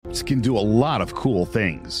apps can do a lot of cool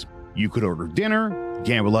things. You could order dinner,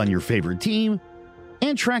 gamble on your favorite team,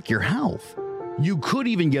 and track your health. You could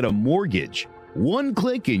even get a mortgage. One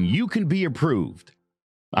click and you can be approved.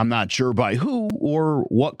 I'm not sure by who or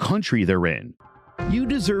what country they're in. You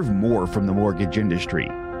deserve more from the mortgage industry.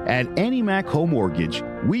 At AnyMac Home Mortgage,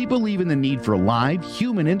 we believe in the need for live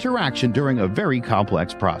human interaction during a very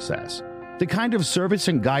complex process. The kind of service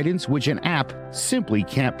and guidance which an app simply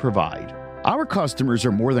can't provide. Our customers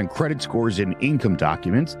are more than credit scores and income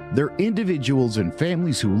documents. They're individuals and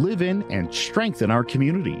families who live in and strengthen our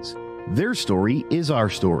communities. Their story is our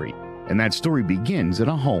story, and that story begins in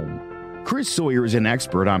a home. Chris Sawyer is an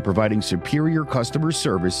expert on providing superior customer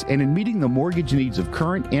service and in meeting the mortgage needs of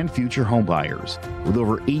current and future homebuyers. With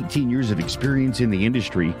over 18 years of experience in the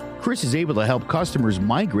industry, Chris is able to help customers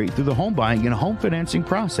migrate through the home buying and home financing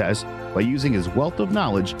process by using his wealth of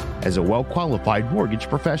knowledge as a well-qualified mortgage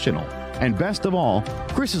professional. And best of all,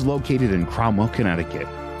 Chris is located in Cromwell, Connecticut,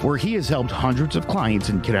 where he has helped hundreds of clients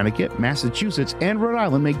in Connecticut, Massachusetts, and Rhode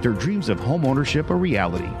Island make their dreams of homeownership a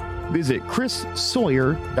reality. Visit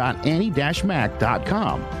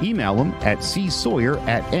chrissawyer.any-mac.com. Email him at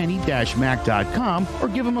csawyer@any-mac.com or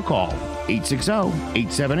give him a call,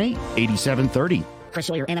 860-878-8730. Chris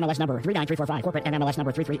Sawyer, NMLS number 39345, corporate NMLS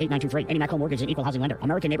number 338923. AnyMac Home Mortgage is an equal housing lender.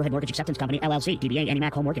 American Neighborhood Mortgage Acceptance Company, LLC. DBA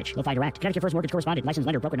AnyMac Home Mortgage. LoFi Direct. Connecticut First Mortgage Correspondent. License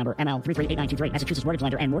lender. Broker number ML 338923. Massachusetts Mortgage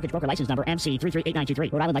Lender and Mortgage Broker License number MC 338923.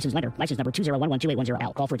 Rhode Island License Lender. License number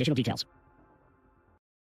 201128110L. Call for additional details.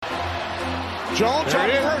 Jones on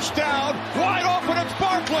first down, wide open, it's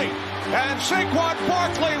Barkley. And Saquon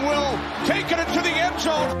Barkley will take it into the end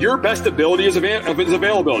zone. Your best ability is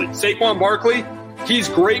availability. Saquon Barkley, he's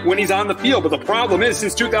great when he's on the field, but the problem is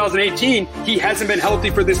since 2018, he hasn't been healthy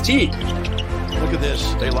for this team. Look at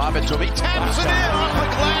this. They lob it to him. He taps it in off the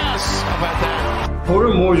glass. How about that?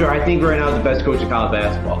 Porter Moser, I think right now is the best coach in college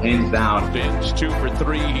basketball, hands down. Fins 2 for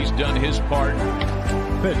 3. He's done his part.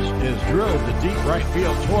 Pitch is drilled to deep right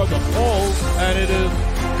field toward the pole, and it is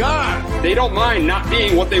gone. They don't mind not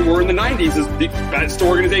being what they were in the 90s as the best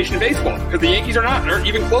organization in baseball, because the Yankees are not. They're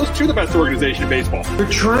even close to the best organization in baseball. You're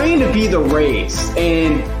trying to be the Rays,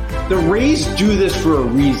 and the Rays do this for a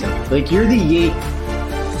reason. Like, you're the Yankees.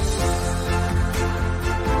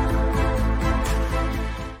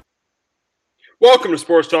 Welcome to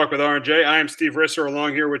Sports Talk with R&J. I am Steve Risser,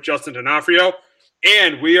 along here with Justin D'Onofrio,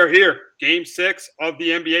 and we are here. Game 6 of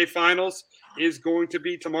the NBA Finals is going to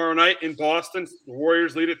be tomorrow night in Boston. The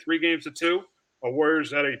Warriors lead it 3-2. The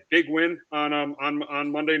Warriors had a big win on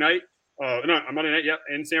Monday night. On Monday night,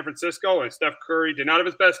 in San Francisco. And Steph Curry did not have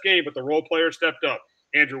his best game, but the role player stepped up.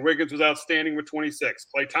 Andrew Wiggins was outstanding with 26.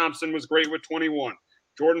 Klay Thompson was great with 21.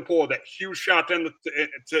 Jordan Poole, that huge shot to end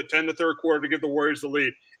the third quarter to give the Warriors the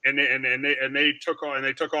lead, and they took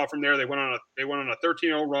off from there. They went on a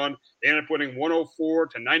 13-0 run. They ended up winning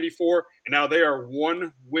 104-94, and now they are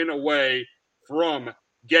one win away from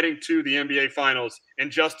getting to the NBA Finals.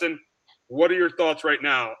 And Justin, what are your thoughts right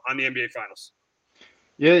now on the NBA Finals?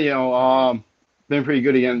 Yeah, been pretty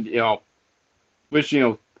good again. Wish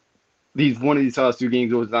one of these last 2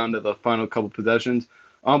 games goes down to the final couple possessions.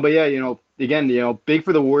 But yeah, again, big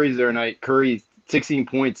for the Warriors there tonight. Curry, 16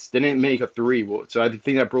 points, didn't make a 3. So I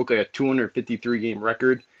think that broke like a 253 game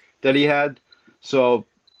record that he had. So,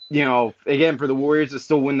 again, for the Warriors to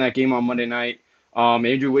still win that game on Monday night.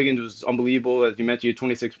 Andrew Wiggins was unbelievable. As you mentioned, he had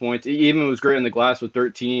 26 points. He even was great in the glass with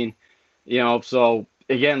 13. So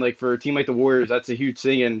again, like for a team like the Warriors, that's a huge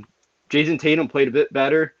thing. And Jason Tatum played a bit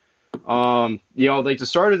better. Like the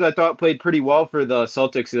starters I thought played pretty well for the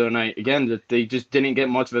Celtics the other night. Again, that they just didn't get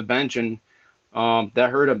much of a bench, and that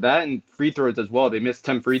hurt them. That and free throws as well. They missed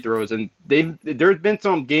 10 free throws, and there's been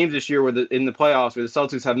some games this year in the playoffs where the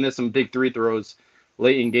Celtics have missed some big free throws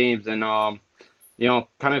late in games, and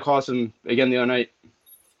kind of cost them again the other night.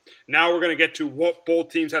 Now we're going to get to what both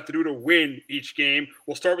teams have to do to win each game.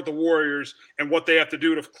 We'll start with the Warriors and what they have to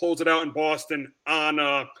do to close it out in Boston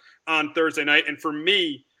on Thursday night. And for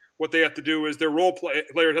me, what they have to do is their role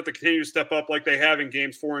players have to continue to step up like they have in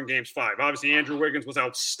Games 4 and Games 5. Obviously, Andrew Wiggins was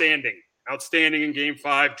outstanding in Game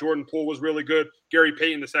 5. Jordan Poole was really good. Gary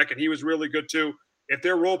Payton II, he was really good too. If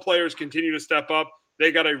their role players continue to step up,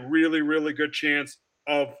 they got a really, really good chance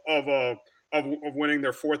of winning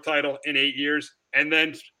their 4th title in 8 years. And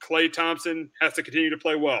then Klay Thompson has to continue to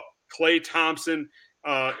play well. Klay Thompson,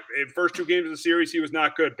 in first 2 games of the series, he was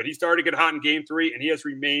not good, but he started to get hot in Game 3, and he has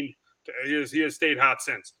stayed hot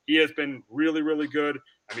since. He has been really, really good.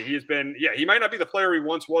 I mean, he might not be the player he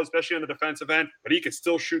once was, especially on the defensive end, but he can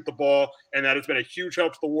still shoot the ball, and that has been a huge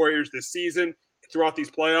help to the Warriors this season, throughout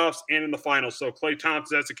these playoffs, and in the finals. So Klay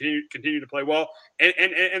Thompson has to continue to play well.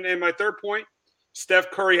 And my third point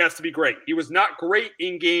Steph Curry has to be great. He was not great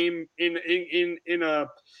in game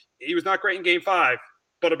he was not great in game 5,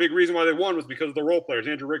 but a big reason why they won was because of the role players.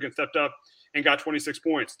 Andrew Wiggins stepped up and got 26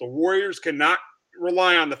 points. The Warriors cannot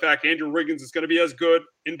rely on the fact Andrew Wiggins is going to be as good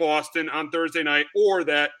in Boston on Thursday night, or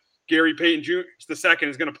that Gary Payton Jr. II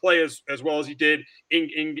is going to play as well as he did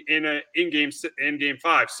in game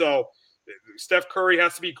 5. So Steph Curry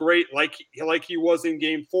has to be great like he was in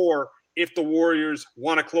game 4 if the Warriors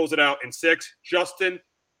want to close it out in 6. Justin,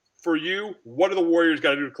 for you, what do the Warriors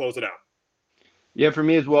got to do to close it out? Yeah, for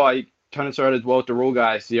me as well, I kind of started as well with the role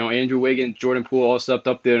guys. Andrew Wiggins, Jordan Poole all stepped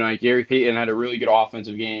up there tonight. Gary Payton had a really good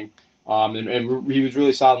offensive game. And he was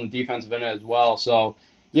really solid on the defensive end as well. So,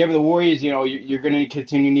 yeah, for the Warriors, you're going to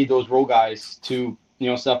continue to need those role guys to,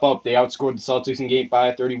 step up. They outscored the Celtics in Game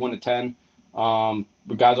 5, 31-10.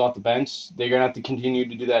 With guys off the bench, they're going to have to continue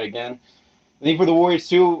to do that again. I think for the Warriors,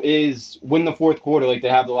 too, is win the fourth quarter like they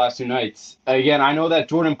have the last 2 nights. Again, I know that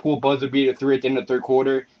Jordan Poole buzzer beater 3 at the end of the third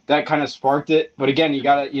quarter. That kind of sparked it. But, again, you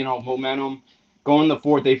got to, momentum. Going in the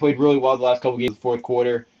fourth, they played really well the last couple games of the fourth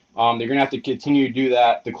quarter. They're going to have to continue to do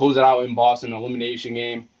that to close it out in Boston, elimination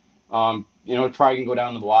game. It's probably going to go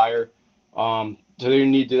down to the wire. So they're going to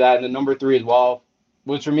need to do that. And then number 3 as well,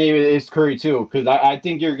 which for me is Curry, too, because I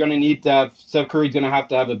think you're going to need to have – Steph Curry's going to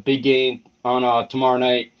have a big game on tomorrow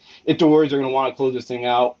night if the Warriors are going to want to close this thing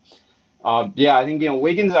out. I think,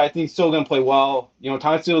 Wiggins, I think, still going to play well.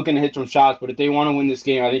 Tom's still going to hit some shots, but if they want to win this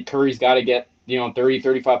game, I think Curry's got to get, 30,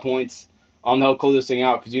 35 points. They'll close this thing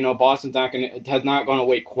out because, Boston's has not gone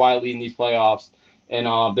away quietly in these playoffs, and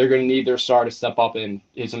they're going to need their star to step up and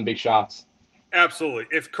hit some big shots. Absolutely.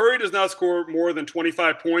 If Curry does not score more than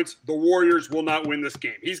 25 points, the Warriors will not win this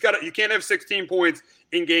game. You can't have 16 points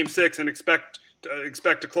in Game 6 and expect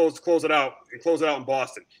to close it out in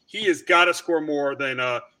Boston. He has got to score more than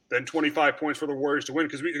 25 points for the Warriors to win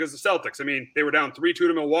because the Celtics. I mean, they were down 3-2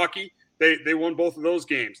 to Milwaukee. They won both of those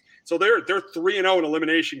games. So they're 3-0 in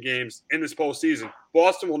elimination games in this postseason.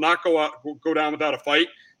 Boston will not go down without a fight.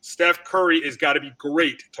 Steph Curry has got to be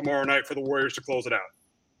great tomorrow night for the Warriors to close it out.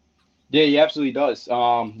 Yeah, he absolutely does.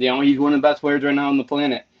 He's one of the best players right now on the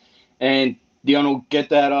planet, and get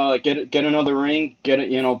that get another ring,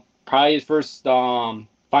 probably his first Finals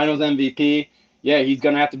MVP. Yeah, he's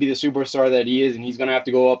gonna have to be the superstar that he is, and he's gonna have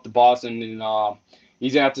to go up to Boston, and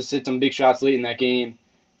he's gonna have to sit some big shots late in that game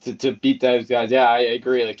to beat those guys. Yeah, I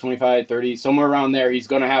agree. Like 25, 30, somewhere around there, he's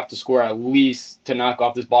gonna have to score at least to knock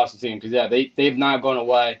off this Boston team because they've not gone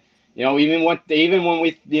away. Even when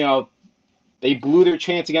we they blew their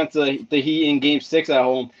chance against the Heat in Game 6 at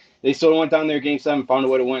home, they still went down there Game 7, found a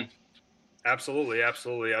way to win. Absolutely.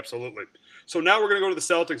 So now we're going to go to the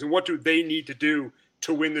Celtics, and what do they need to do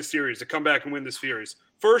to win this series, to come back and win this series?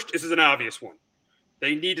 First, this is an obvious one.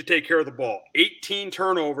 They need to take care of the ball. 18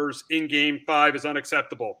 turnovers in Game 5 is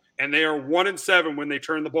unacceptable, and they are 1-7 when they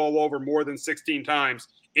turn the ball over more than 16 times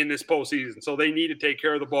in this postseason. So they need to take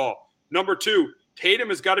care of the ball. Number 2, Tatum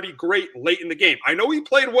has got to be great late in the game. I know he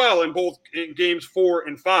played well in Games 4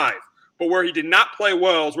 and 5, but where he did not play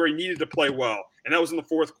well is where he needed to play well, and that was in the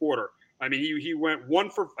fourth quarter. I mean, we went 1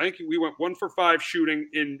 for 5 shooting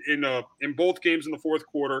in both games in the fourth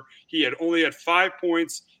quarter. He had only had 5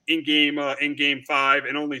 points in game 5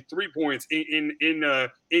 and only 3 points in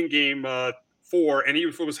game 4, and he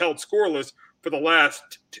was held scoreless for the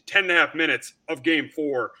last 10.5 minutes of Game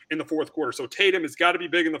 4 in the fourth quarter. So Tatum has got to be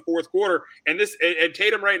big in the fourth quarter, and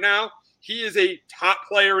Tatum right now, he is a top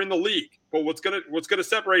player in the league. But what's gonna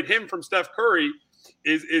separate him from Steph Curry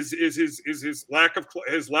is his lack of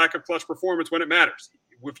clutch performance when it matters.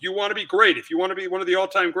 If you want to be great, if you want to be one of the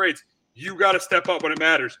all-time greats, you got to step up when it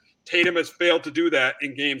matters. Tatum has failed to do that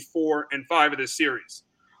in Games 4 and 5 of this series.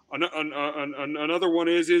 Another one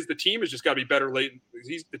is the team has just got to be better late.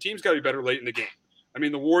 The team's got to be better late in the game. I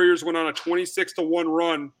mean, the Warriors went on a 26-1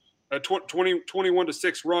 run, a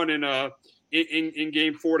 21-6 run in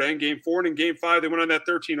Game 4 to end Game 4, and in Game 5 they went on that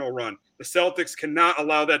 13-0 run. The Celtics cannot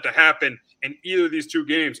allow that to happen in either of these 2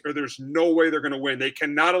 games, or there's no way they're going to win. They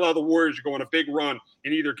cannot allow the Warriors to go on a big run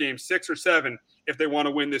in either Game 6 or 7 if they want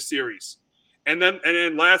to win this series. And then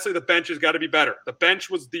lastly, the bench has got to be better. The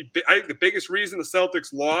bench was the biggest reason the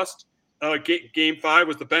Celtics lost Game 5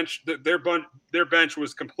 was the bench. Their bench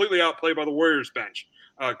was completely outplayed by the Warriors bench.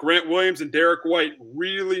 Grant Williams and Derek White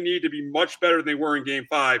really need to be much better than they were in Game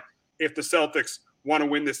 5 if the Celtics want to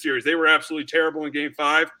win this series. They were absolutely terrible in Game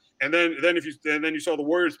 5. And then you saw the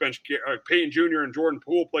Warriors bench. Peyton Jr. and Jordan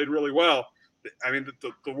Poole played really well. I mean,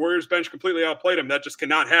 the Warriors bench completely outplayed them. That just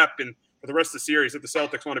cannot happen for the rest of the series if the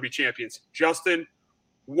Celtics want to be champions. Justin,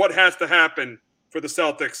 what has to happen for the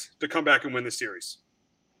Celtics to come back and win this series?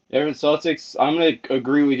 Aaron Celtics, I'm going to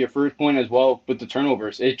agree with your first point as well with the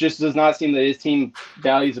turnovers. It just does not seem that his team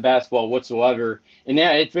values the basketball whatsoever. And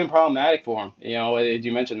yeah, it's been problematic for him. You know, as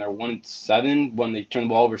you mentioned, they're 1-7 when they turn the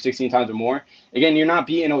ball over 16 times or more. Again, you're not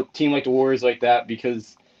beating a team like the Warriors like that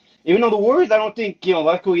because even though the Warriors, I don't think,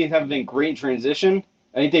 luckily haven't been great in transition.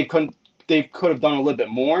 I think they could have done a little bit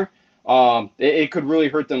more. It could really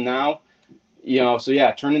hurt them now. So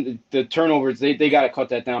yeah, the turnovers, they got to cut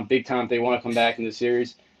that down big time if they want to come back in the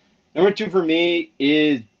series. Number 2 for me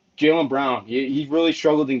is Jaylen Brown. He really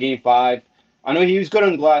struggled in Game 5. I know he was good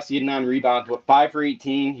on the glass. He had 9 rebounds, but 5 for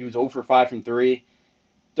 18. He was 0 for 5 from 3.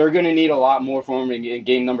 They're going to need a lot more from him in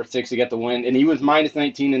Game number 6 to get the win. And he was minus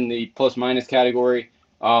 19 in the plus-minus category.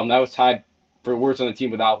 That was tied for worst on the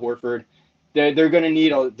team without Horford. They're going to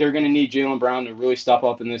need Jaylen Brown to really step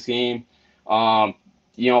up in this game.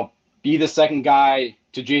 Be the second guy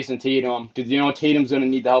to Jason Tatum because Tatum's going to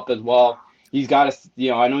need the help as well. He's got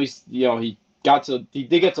to, I know he did get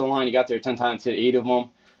to the line. He got there 10 times, hit 8 of them.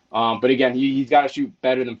 But again, he's got to shoot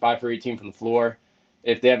better than 5 for 18 from the floor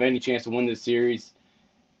if they have any chance to win this series.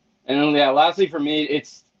 And then, lastly for me,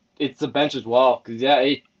 it's the bench as well because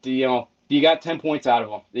you got 10 points out of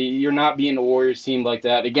them. You're not being the Warriors team like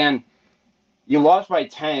that. Again, you lost by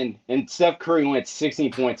 10, and Steph Curry went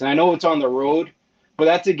 16 points. And I know it's on the road, but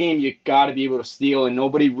that's a game you got to be able to steal, and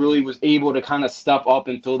nobody really was able to kind of step up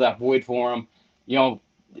and fill that void for him.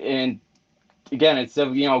 And again, instead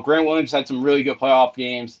of, Grant Williams had some really good playoff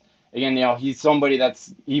games. Again, he's somebody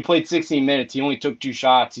he played 16 minutes. He only took 2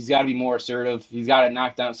 shots. He's got to be more assertive. He's got to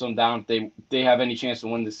knock some down if they have any chance to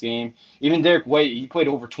win this game. Even Derek White, he played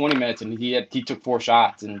over 20 minutes, and he took 4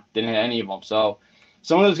 shots and didn't hit any of them. So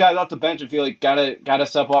some of those guys off the bench, I feel like gotta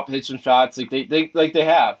step up, hit some shots like they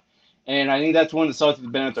have. And I think that's when the Celtics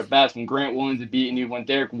have been at their best, when Grant Williams is beating you, when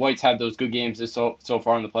Derek White's had those good games so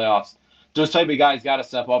far in the playoffs. Those type of guys got to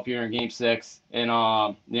step up here in Game 6, and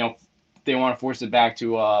they want to force it back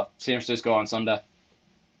to San Francisco on Sunday.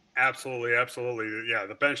 Absolutely. Yeah,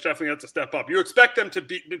 the bench definitely has to step up. You expect them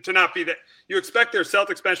to not be that. You expect their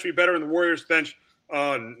Celtics bench to be better and the Warriors bench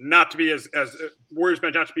not to be as Warriors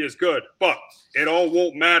bench not to be as good. But it all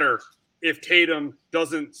won't matter if Tatum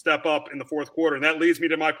doesn't step up in the fourth quarter. And that leads me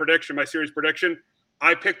to my series prediction.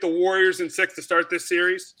 I picked the Warriors in 6 to start this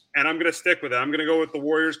series, and I'm going to stick with it. I'm going to go with the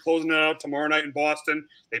Warriors closing it out tomorrow night in Boston.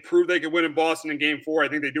 They proved they could win in Boston in Game 4. I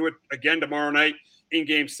think they do it again tomorrow night in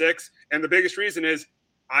Game 6. And the biggest reason is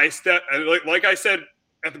like I said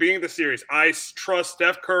at the beginning of the series, I trust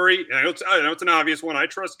Steph Curry. And I know it's an obvious one. I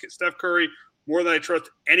trust Steph Curry more than I trust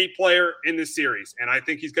any player in this series. And I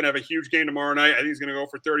think he's going to have a huge game tomorrow night. I think he's going to go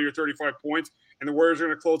for 30 or 35 points, and the Warriors are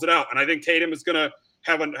going to close it out. And I think Tatum is going to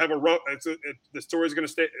have a rough. The story's going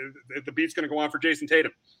to stay. The beat's going to go on for Jason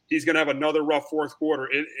Tatum. He's going to have another rough fourth quarter.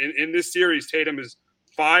 In this series, Tatum is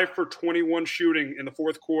 5 for 21 shooting in the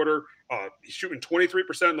fourth quarter. He's shooting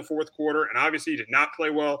 23% in the fourth quarter, and obviously he did not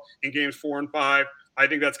play well in games 4 and 5. I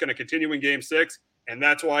think that's going to continue in Game 6, and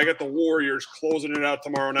that's why I got the Warriors closing it out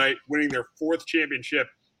tomorrow night, winning their 4th championship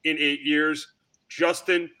in 8 years.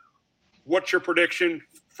 Justin, what's your prediction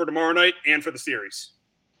for tomorrow night and for the series?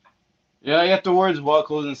 Yeah, I got the Warriors as well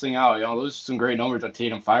closing this thing out. Those are some great numbers on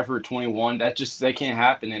Tatum. 5 for 21. That can't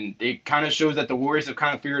happen. And it kind of shows that the Warriors have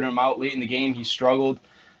kind of figured him out late in the game. He struggled.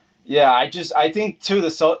 Yeah, I think too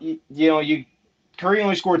Curry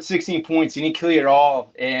only scored 16 points and he cleared it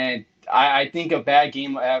all. And I think a bad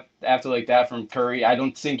game after like that from Curry, I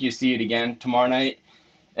don't think you see it again tomorrow night.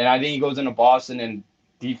 And I think he goes into Boston and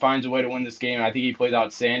he finds a way to win this game. I think he plays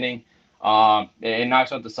outstanding and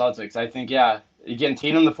knocks out the Celtics. I think, again,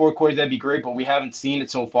 Tatum in the fourth quarter, that'd be great, but we haven't seen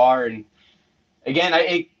it so far. And again,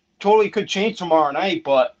 it totally could change tomorrow night,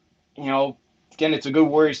 but, again, it's a good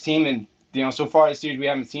Warriors team. And, so far this series, we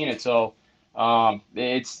haven't seen it. So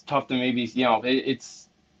it's tough to maybe, it's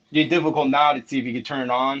difficult now to see if you can turn it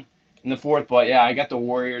on in the fourth. But, yeah, I got the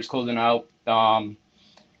Warriors closing out.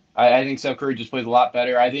 I think Steph Curry just plays a lot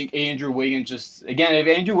better. I think Andrew Wiggins if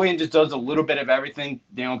Andrew Wiggins just does a little bit of everything,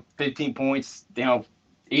 15 points,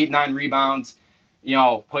 8-9 rebounds,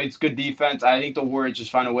 plays good defense, I think the Warriors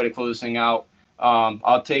just find a way to close this thing out.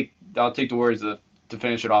 I'll take the Warriors to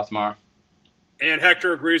finish it off tomorrow. And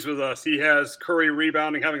Hector agrees with us. He has Curry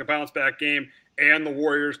rebounding, having a bounce-back game, and the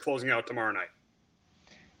Warriors closing out tomorrow night.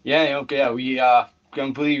 Yeah, okay. Yeah, we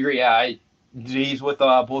completely agree. Yeah, he's with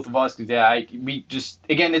both of us. We just,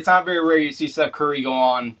 again, it's not very rare you see Steph Curry go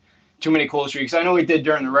on too many close streaks. I know he did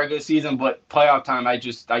during the regular season, but playoff time, I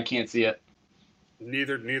can't see it.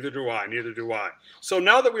 Neither do I. So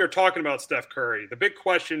now that we are talking about Steph Curry, the big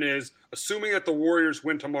question is, assuming that the Warriors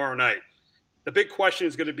win tomorrow night, the big question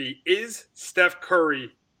is going to be, is Steph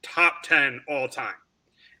Curry top 10 all time?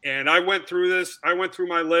 And I went through this. I went through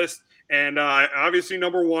my list, and obviously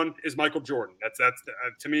number one is Michael Jordan. That's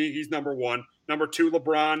to me, he's number one. Number two,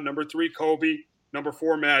 LeBron. Number three, Kobe. Number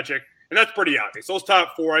four, Magic. And that's pretty obvious. Those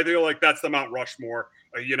top four, I feel like that's the Mount Rushmore.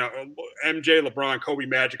 MJ, LeBron, Kobe,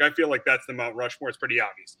 Magic. I feel like that's the Mount Rushmore. It's pretty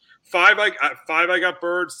obvious. Five, I got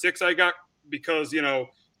Bird. Six, I got because he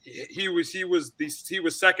was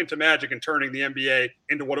second to Magic in turning the NBA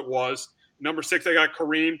into what it was. Number six, I got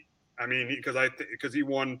Kareem. I mean, because he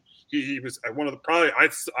won. He was one of the probably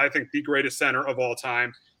I think the greatest center of all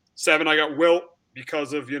time. Seven, I got Wilt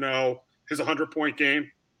because of his 100-point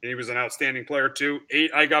game. He was an outstanding player too.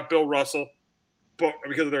 8, I got Bill Russell, but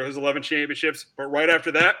because of his 11 championships. But right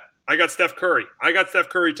after that, I got Steph Curry. I got Steph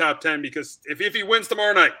Curry top 10 because if he wins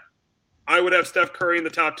tomorrow night, I would have Steph Curry in the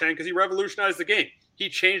top 10 because he revolutionized the game. He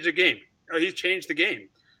changed the game. He changed the game.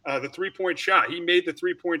 The 3-point shot. He made the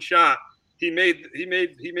 3-point shot. He made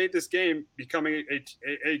this game becoming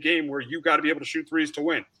a game where you got to be able to shoot threes to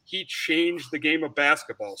win. He changed the game of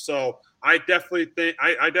basketball. So I definitely think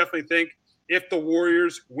if the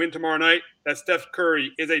Warriors win tomorrow night, that Steph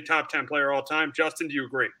Curry is a top 10 player all time. Justin, do you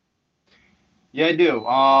agree? Yeah, I do.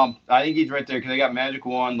 I think he's right there because I got Magic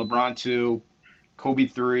 1, LeBron 2, Kobe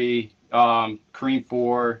 3, Kareem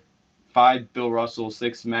 4, 5, Bill Russell,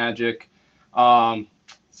 6, Magic, 7,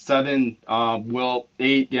 Wilt,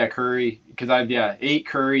 8, Curry. Because 8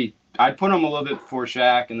 Curry. I'd put him a little bit before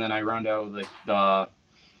Shaq, and then I round out with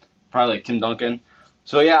probably like Tim Duncan.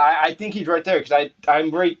 So, I think he's right there because I'm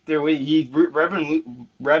right there with he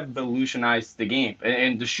revolutionized the game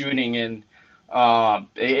and the shooting. And,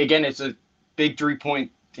 again, it's a big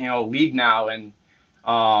 3-point, league now. And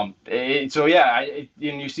and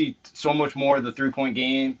you see so much more of the 3-point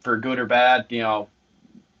game for good or bad,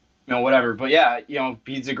 whatever. But,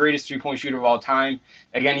 he's the greatest 3-point shooter of all time.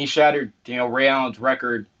 Again, he shattered, Ray Allen's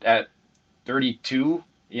record at 32.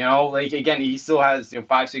 He still has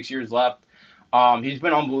 5-6 years left. He's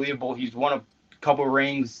been unbelievable. He's won a couple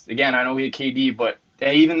rings. Again, I know he had KD, but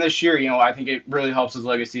even this year, I think it really helps his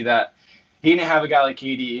legacy that he didn't have a guy like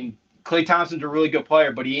KD. And Klay Thompson's a really good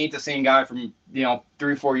player, but he ain't the same guy from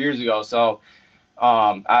 3-4 years ago. So,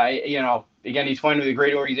 again, he's playing with a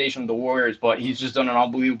great organization, the Warriors, but he's just done an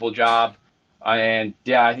unbelievable job. I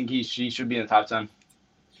think he should be in the top 10.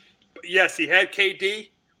 Yes, he had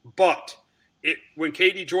KD, but when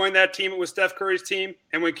KD joined that team, it was Steph Curry's team,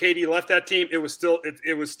 and when KD left that team, it was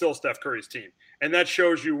still Steph Curry's team, and that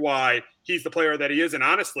shows you why he's the player that he is. And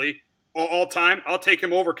honestly, all time, I'll take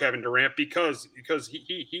him over Kevin Durant because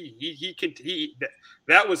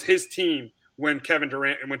that was his team when Kevin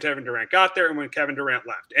Durant got there and when Kevin Durant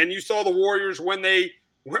left. And you saw the Warriors when the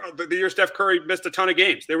year Steph Curry missed a ton of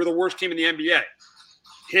games. They were the worst team in the NBA.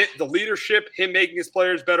 The leadership, him making his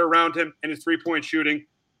players better around him, and his 3-point shooting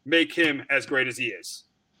make him as great as he is.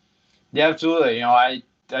 Yeah, absolutely. I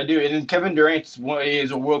do. And Kevin Durant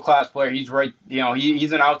is a world-class player. He's right.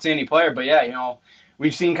 He's an outstanding player. But,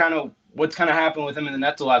 we've seen kind of what's kind of happened with him in the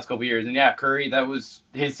Nets the last couple of years. And, Curry, that was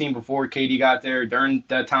his team before KD got there during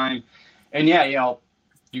that time. And,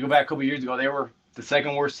 you go back a couple of years ago, they were the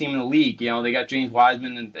second worst team in the league. They got James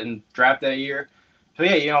Wiseman and draft that year. So,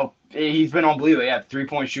 he's been unbelievable. The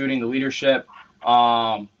 3-point shooting, the leadership,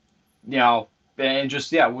 and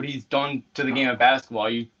just, what he's done to the game of basketball.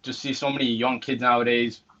 You just see so many young kids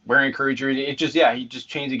nowadays wearing Curry jersey. It just, he just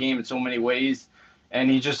changed the game in so many ways. And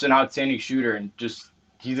he's just an outstanding shooter. And just,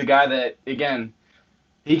 he's a guy that, again,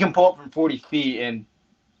 he can pull up from 40 feet and,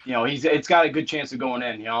 it's got a good chance of going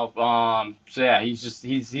in,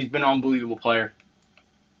 he's been an unbelievable player.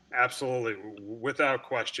 Absolutely. Without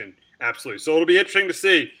question. Absolutely. So it'll be interesting to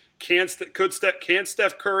see. Can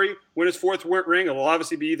Steph Curry win his 4th ring? It will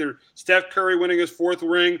obviously be either Steph Curry winning his 4th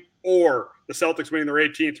ring or the Celtics winning their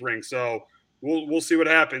 18th ring. So we'll see what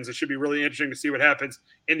happens. It should be really interesting to see what happens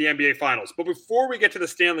in the NBA Finals. But before we get to the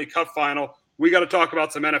Stanley Cup Final, we got to talk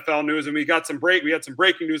about some NFL news, and we had some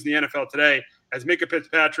breaking news in the NFL today as Minkah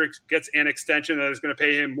Fitzpatrick gets an extension that is going to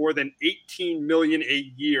pay him more than $18 million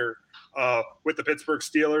a year with the Pittsburgh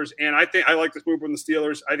Steelers. And I think I like this move from the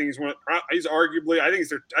Steelers. I think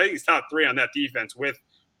he's top 3 on that defense with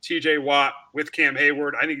TJ Watt, with Cam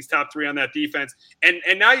Hayward. I think he's top 3 on that defense. And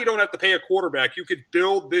now you don't have to pay a quarterback. You could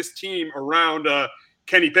build this team around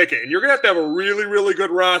Kenny Pickett, and you're gonna have a really, really good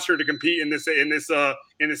roster to compete in this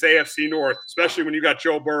AFC North, especially when you got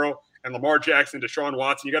Joe Burrow and Lamar Jackson, Deshaun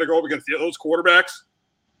Watson. You got to go up against those quarterbacks.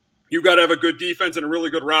 You got to have a good defense and a really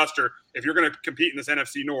good roster if you're going to compete in this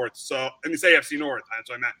NFC North. So in this AFC North, that's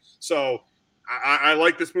what I meant. So I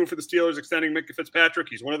like this move for the Steelers, extending Minkah Fitzpatrick.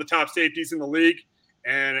 He's one of the top safeties in the league,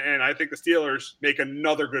 and I think the Steelers make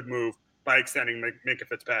another good move by extending Minkah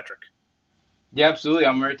Fitzpatrick. Yeah, absolutely.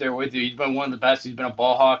 I'm right there with you. He's been one of the best. He's been a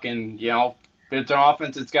ball hawk, and it's an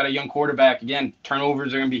offense that's got a young quarterback. Again,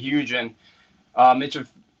 turnovers are going to be huge, and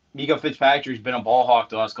Mika Fitzpatrick's been a ball hawk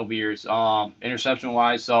the last couple of years, interception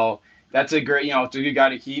wise. So that's a great, it's a good guy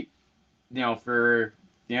to keep. He's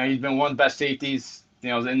been one of the best safeties,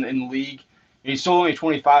 in the league. He's still only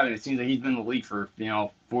 25, and it seems like he's been in the league for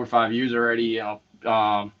 4 or 5 years already.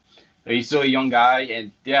 He's still a young guy,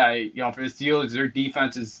 and for the Steelers, their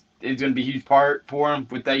defense is going to be a huge part for him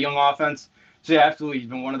with that young offense. So yeah, absolutely, he's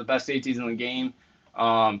been one of the best safeties in the game.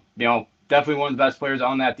 Definitely one of the best players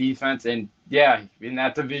on that defense, and yeah, in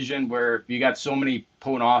that division where you got so many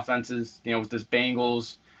potent offenses, with this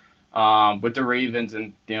Bengals, with the Ravens,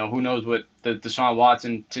 and who knows what the Deshaun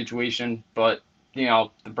Watson situation, but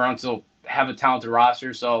the Browns still have a talented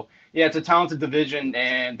roster. So yeah, it's a talented division,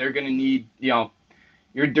 and they're going to need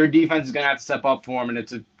their defense is going to have to step up for them, and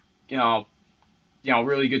it's a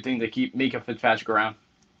really good thing to keep Mika Fitzpatrick around.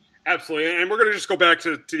 Absolutely, and we're going to just go back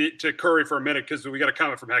to Curry for a minute because we got a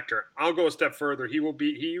comment from Hector. I'll go a step further. He would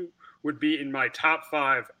be in my top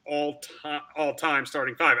 5 all time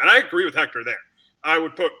starting 5, and I agree with Hector there. I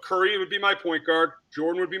would put Curry would be my point guard,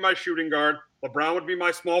 Jordan would be my shooting guard, LeBron would be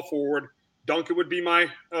my small forward, Duncan would be my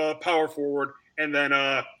power forward, and then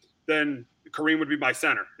Kareem would be my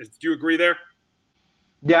center. Do you agree there?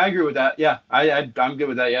 Yeah, I agree with that. Yeah, I'm good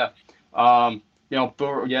with that. Yeah,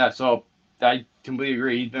 So I completely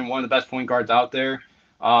agree. He's been one of the best point guards out there.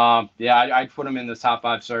 I'd put him in the top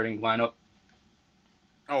 5 starting lineup.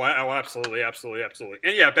 Oh, absolutely.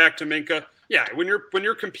 And yeah, back to Minka. Yeah, when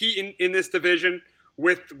you're competing in this division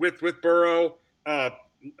with Burrow,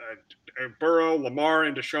 Lamar,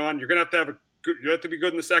 and Deshaun, you're gonna have to be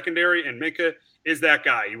good in the secondary. And Minka is that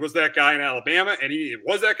guy. He was that guy in Alabama, and he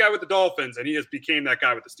was that guy with the Dolphins, and he has became that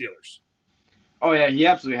guy with the Steelers. Oh yeah, he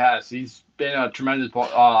absolutely has. He's been a tremendous,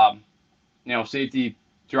 safety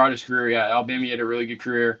throughout his career. Yeah, Alabama, he had a really good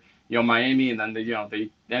career. Miami, and then they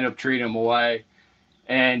ended up trading him away.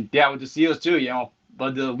 And yeah, with the Steelers too,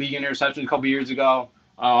 led the league in interceptions a couple years ago.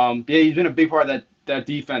 He's been a big part of that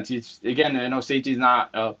defense. I know safety's not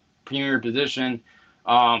a premier position,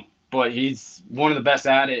 but he's one of the best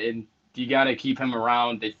at it, and you got to keep him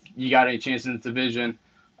around if you got any chance in this division.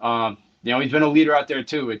 He's been a leader out there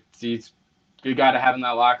too. He's a good guy to have in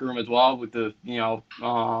that locker room as well with the,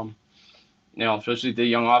 especially the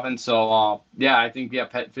young offense. So I think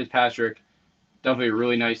Fitzpatrick definitely a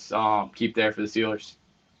really nice keep there for the Steelers.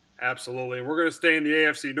 Absolutely. We're going to stay in the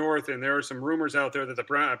AFC North, and there are some rumors out there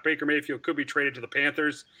that Baker Mayfield could be traded to the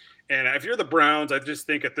Panthers. And if you're the Browns, I just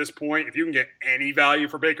think at this point, if you can get any value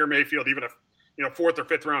for Baker Mayfield, even if 4th or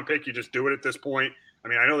 5th round pick, you just do it at this point. I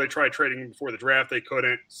mean, I know they tried trading him before the draft. They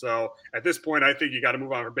couldn't. So at this point, I think you got to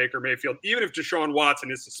move on for Baker Mayfield, even if Deshaun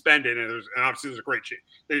Watson is suspended. And obviously there's a great chance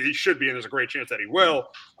he should be, and there's a great chance that he will.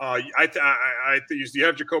 I think you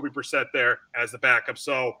have Jacoby Brissett there as the backup.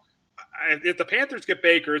 So if the Panthers get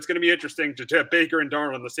Baker, it's going to be interesting to have Baker and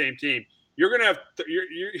Darnold on the same team. You're going to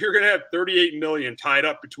have $38 million tied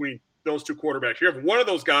up between those two quarterbacks. You have one of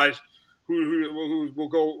those guys who will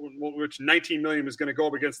go, which $19 million is going to go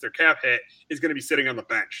up against their cap hit, is going to be sitting on the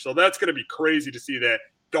bench. So that's going to be crazy to see that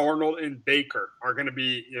Darnold and Baker are going to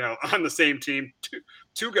be, on the same team.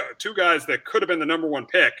 Two guys that could have been the number 1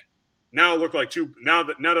 pick now look like now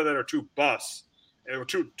that are two busts.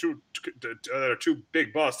 Two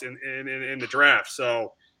big busts in the draft.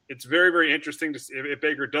 So it's very, very interesting to see if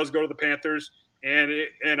Baker does go to the Panthers, and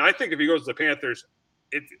I think if he goes to the Panthers,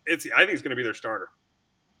 I think it's going to be their starter.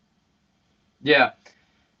 Yeah,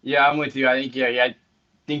 I'm with you. I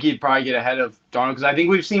think he'd probably get ahead of Darnold because I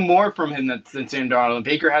think we've seen more from him than Sam Darnold. And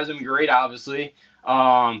Baker hasn't been great, obviously,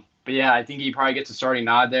 but yeah, I think he probably gets a starting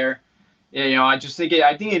nod there. Yeah, I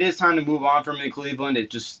think it is time to move on from him in Cleveland.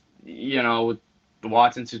 It just with the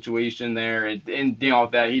Watson situation there, and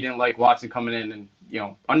that he didn't like Watson coming in, and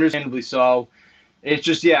understandably so. It's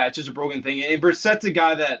just a broken thing. And Brissett's a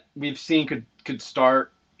guy that we've seen could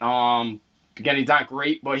start. Again, he's not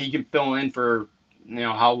great, but he can fill in for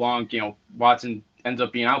how long Watson ends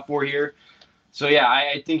up being out for here. So yeah,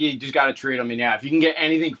 I think you just got to trade him. And yeah, if you can get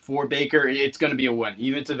anything for Baker, it's going to be a win.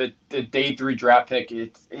 Even if it's a day 3 draft pick,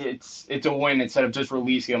 it's a win instead of just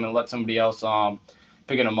releasing him and let somebody else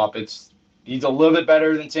picking him up. He's a little bit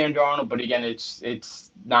better than Sam Darnold, but again,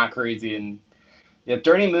 it's not crazy. And yeah,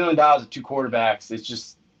 $30 million of 2 quarterbacks. It's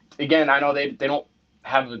just, again, I know they don't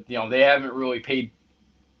have they haven't really paid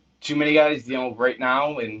too many guys right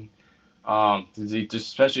now, and just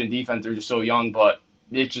especially in defense, they're just so young. But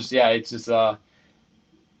it'll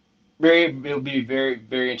be very,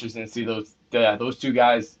 very interesting to see those 2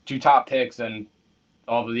 guys, 2 top picks, and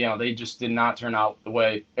all of they just did not turn out the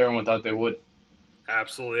way everyone thought they would.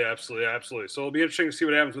 Absolutely. So it'll be interesting to see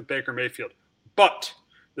what happens with Baker Mayfield. But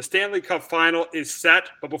the Stanley Cup final is set.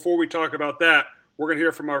 But before we talk about that, we're going to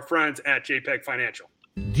hear from our friends at JPEG Financial.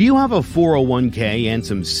 Do you have a 401k and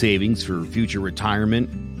some savings for future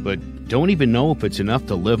retirement, but don't even know if it's enough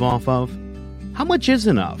to live off of? How much is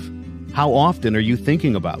enough? How often are you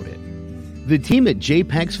thinking about it? The team at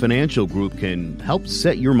JPEX Financial Group can help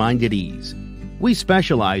set your mind at ease. We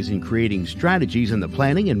specialize in creating strategies in the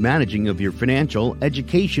planning and managing of your financial,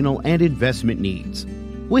 educational, and investment needs.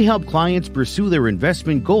 We help clients pursue their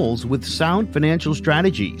investment goals with sound financial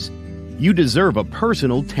strategies. You deserve a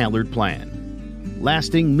personal, tailored plan.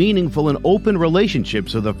 Lasting, meaningful, and open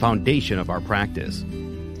relationships are the foundation of our practice.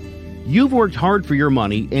 You've worked hard for your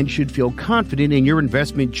money and should feel confident in your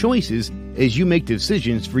investment choices as you make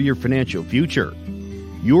decisions for your financial future.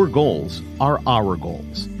 Your goals are our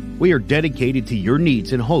goals. We are dedicated to your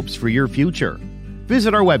needs and hopes for your future.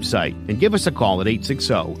 Visit our website and give us a call at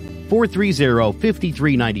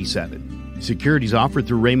 860-430-5397. Securities offered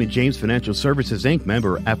through Raymond James Financial Services, Inc.,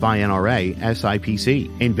 member FINRA,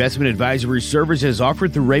 SIPC. Investment advisory services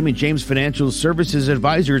offered through Raymond James Financial Services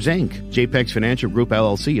Advisors, Inc. JPEX Financial Group,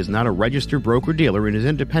 LLC is not a registered broker-dealer and is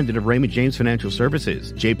independent of Raymond James Financial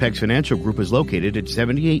Services. JPEX Financial Group is located at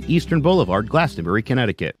 78 Eastern Boulevard, Glastonbury,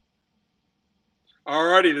 Connecticut.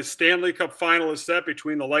 Alrighty, the Stanley Cup final is set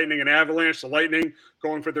between the Lightning and Avalanche. The Lightning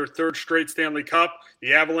going for their third straight Stanley Cup.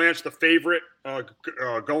 The Avalanche, the favorite, pretty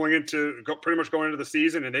much going into the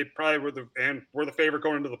season, and they probably were the favorite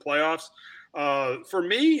going into the playoffs. For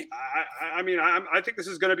me, I think this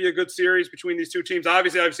is going to be a good series between these two teams.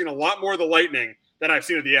 Obviously, I've seen a lot more of the Lightning than I've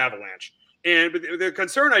seen of the Avalanche. And the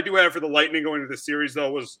concern I do have for the Lightning going into this series,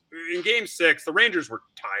 though, was in Game 6, the Rangers were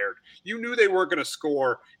tired. You knew they weren't going to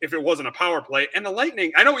score if it wasn't a power play. And the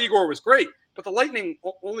Lightning, I know Igor was great, but the Lightning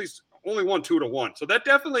only won 2-1. So that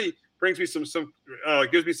definitely brings me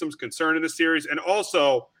gives me some concern in this series. And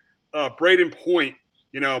also, Braden Point,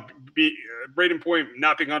 Braden Point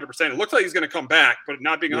not being 100%. It looks like he's going to come back, but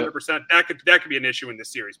not being 100%, that could be an issue in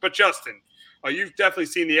this series. But Justin, you've definitely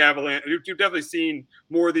seen the Avalanche. You've definitely seen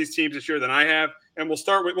more of these teams this year than I have. And we'll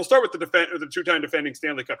start with the two-time defending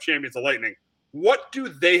Stanley Cup champions, the Lightning. What do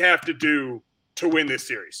they have to do to win this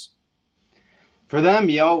series? For them,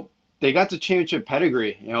 they got the championship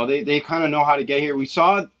pedigree. They kind of know how to get here. We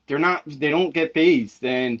saw they don't get phased.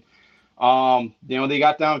 And they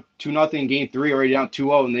got down 2-0 in Game 3, already down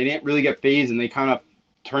 2-0, and they didn't really get phased, and they kind of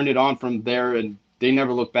turned it on from there, and they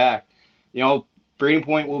never looked back. Braden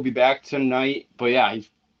Point will be back tonight, but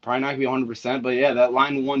he's probably not going to be 100%. But that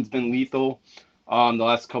line one's been lethal the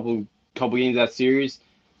last couple games of that series.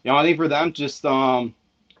 I think for them, just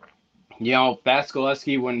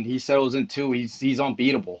Vasilevsky, when he settles in two, he's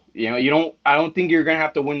unbeatable. I don't think you're going to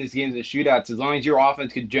have to win these games in shootouts as long as your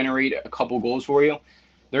offense could generate a couple goals for you.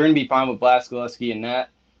 They're going to be fine with Vasilevsky and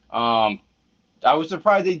that. I was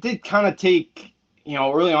surprised they did kind of take,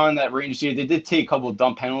 early on in that Rangers series, they did take a couple of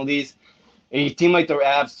dumb penalties. A team like the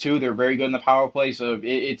Avs, too, they're very good in the power play, so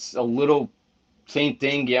it's a little same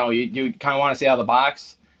thing. You kind of want to stay out of the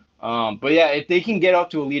box. But if they can get up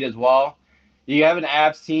to a lead as well, you have an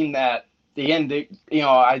Avs team that, again,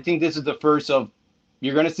 I think this is the first of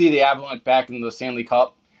you're going to see the Avalanche back in the Stanley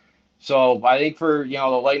Cup. So I think for, the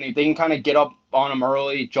Lightning, they can kind of get up on them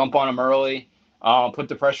early, jump on them early, put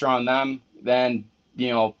the pressure on them, then,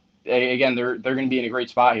 again, they're going to be in a great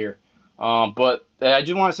spot here. But I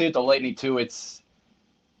just want to say with the Lightning, too, it's,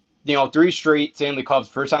 3 straight Stanley Cups,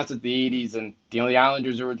 first time since the 80s, and, the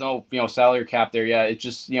Islanders, there was no, salary cap there yet. It's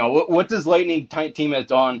just, what this Lightning team has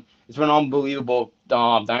done, it's been an unbelievable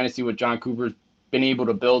dynasty what John Cooper's been able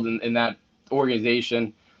to build in that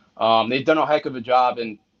organization. They've done a heck of a job,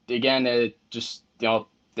 and, again, it just,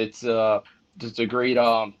 it's just a great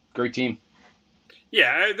team.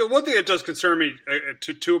 Yeah, the one thing that does concern me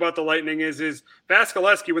too about the Lightning is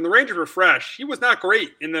Vasilevsky. When the Rangers were fresh, he was not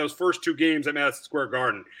great in those first 2 games at Madison Square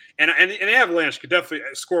Garden. And the Avalanche could definitely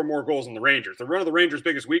score more goals than the Rangers. One of the Rangers'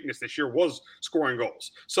 biggest weakness this year was scoring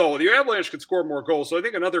goals. So the Avalanche could score more goals. So I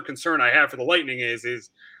think another concern I have for the Lightning is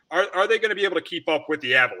are they going to be able to keep up with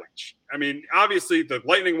the Avalanche? I mean, obviously the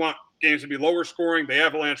Lightning want games to be lower scoring. The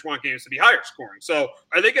Avalanche want games to be higher scoring. So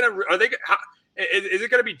is it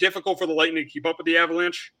going to be difficult for the Lightning to keep up with the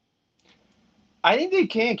Avalanche? I think they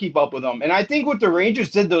can keep up with them. And I think what the Rangers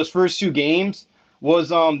did those first 2 games was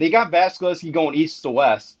they got Vasilevsky going east to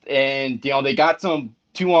west. And, they got some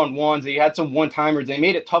 2-on-1s. They had some one-timers. They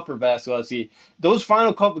made it tough for Vasilevsky. Those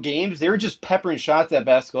final couple games, they were just peppering shots at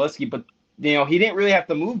Vasilevsky. But, he didn't really have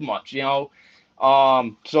to move much, So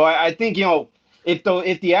I think,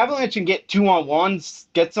 if the Avalanche can get 2-on-1s,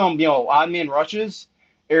 get some, odd man rushes,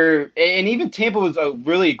 and even Tampa was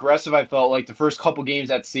really aggressive, I felt like, the first couple games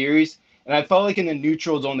that series. And I felt like in the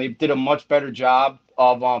neutral zone, they did a much better job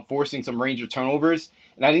of forcing some Ranger turnovers.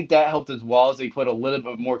 And I think that helped as well as they played a little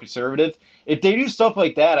bit more conservative. If they do stuff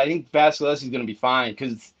like that, I think Vasilevsky's going to be fine.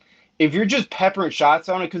 Because if you're just peppering shots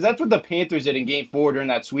on it, because that's what the Panthers did in Game 4 during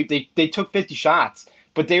that sweep. They took 50 shots,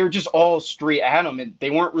 but they were just all straight at him. And he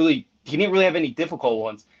didn't really have any difficult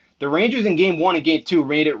ones. The Rangers in Game 1 and Game 2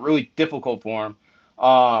 made it really difficult for him.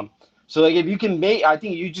 So like if you can I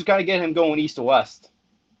think you just got to get him going east to west.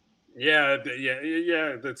 Yeah.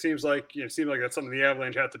 That seems like that's something the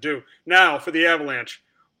Avalanche have to do. Now, for the Avalanche,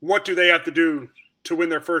 what do they have to do to win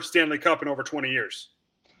their first Stanley Cup in over 20 years?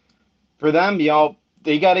 For them,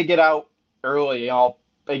 they got to get out early,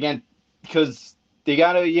 again, because they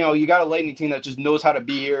got to, you got a Lightning team that just knows how to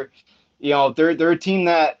be here. They're a team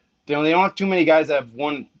that, they don't have too many guys that have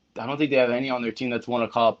won. I don't think they have any on their team that's won a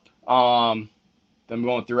cup. I'm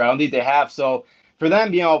going through. I don't think they have. So for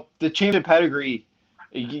them, the championship pedigree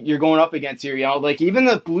you're going up against here, like even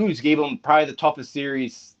the Blues gave them probably the toughest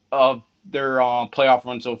series of their playoff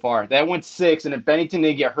run so far. That went 6, and if Bennington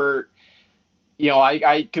didn't get hurt,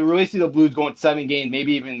 I could really see the Blues going 7 games,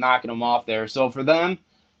 maybe even knocking them off there. So for them,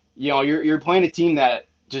 you're playing a team that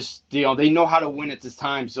just, they know how to win at this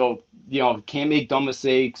time. So, can't make dumb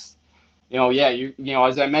mistakes.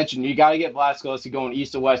 As I mentioned, you got to get Vasilevsky going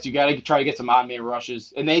east to west. You got to try to get some odd man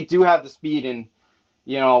rushes, and they do have the speed. And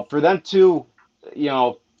for them too,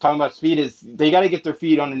 talking about speed is they got to get their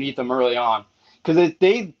feet underneath them early on, because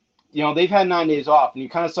they've had 9 days off, and you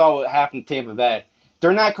kind of saw what happened to Tampa Bay.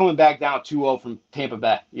 They're not coming back down 2-0 from Tampa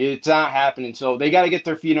Bay. It's not happening. So they got to get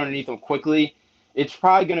their feet underneath them quickly. It's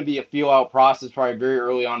probably going to be a feel-out process probably very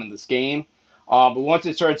early on in this game. But once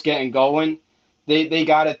it starts getting going, they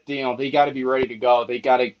got to be ready to go. They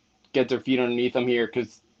got to get their feet underneath them here,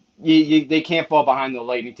 because they can't fall behind the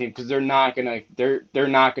Lightning team, because they're not gonna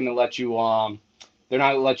let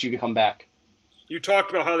you come back. You talked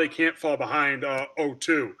about how they can't fall behind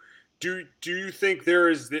 0-2. Do you think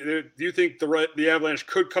the Avalanche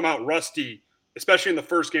could come out rusty, especially in the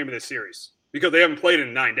first game of this series, because they haven't played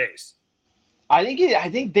in 9 days? I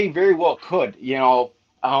think they very well could.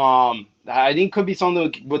 I think it could be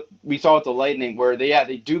something what we saw with the Lightning, where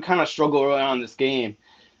they do kind of struggle early on in this game.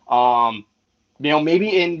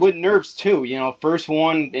 Maybe with nerves too. First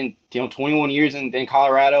one in 21 years in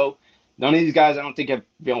Colorado. None of these guys, I don't think, have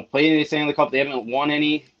played in the Stanley Cup. They haven't won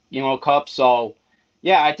any cups. So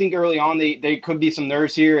yeah, I think early on they could be some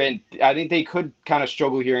nerves here, and I think they could kind of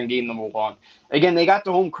struggle here in game number 1. Again, they got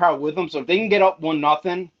the home crowd with them, so if they can get up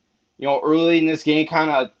 1-0, early in this game, kind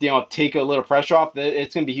of take a little pressure off,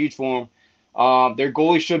 it's going to be huge for them. Their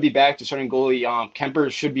goalie should be back. The starting goalie, Kemper,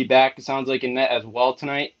 should be back, it sounds like, in net as well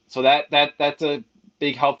tonight. So that's a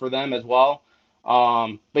big help for them as well.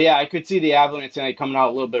 But yeah, I could see the Avalanche tonight coming out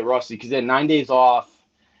a little bit rusty, because they had 9 days off.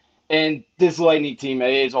 And this Lightning team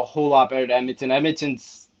is a whole lot better than Edmonton.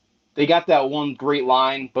 They got that one great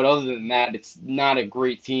line, but other than that, it's not a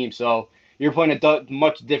great team. So you're playing a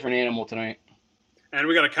much different animal tonight. And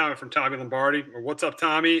we got a comment from Tommy Lombardi. What's up,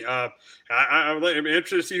 Tommy? I'm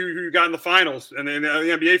interested to see who you got in the finals and in the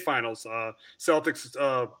NBA finals. Celtics,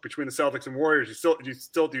 between the Celtics and Warriors. Do you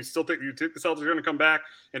still think the Celtics are going to come back?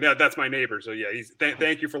 And that's my neighbor. So yeah,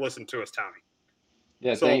 thank you for listening to us, Tommy.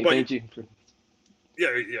 Yeah, thank you. Yeah.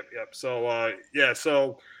 So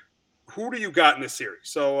so who do you got in this series?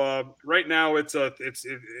 So right now it's you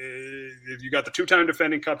got the 2-time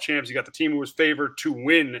defending Cup champs. You got the team who was favored to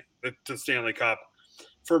win the Stanley Cup.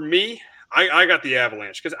 For me, I got the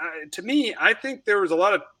Avalanche, because to me, I think there was a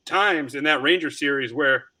lot of times in that Rangers series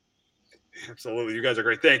where absolutely, you guys are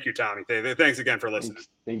great. Thank you, Tommy. Thanks again for listening.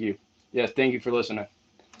 Thank you. Yes, thank you for listening.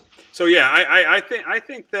 So yeah, I think in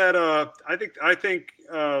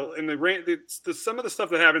the some of the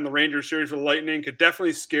stuff that happened in the Rangers series for the Lightning could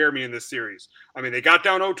definitely scare me in this series. I mean, they got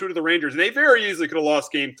down 0-2 to the Rangers, and they very easily could have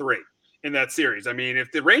lost Game 3 in that series. I mean,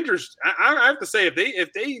 if the Rangers, I have to say,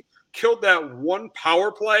 if they killed that one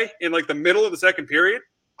power play in like the middle of the second period,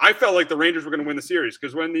 I felt like the Rangers were going to win the series,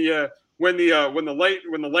 because when the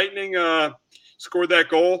Lightning scored that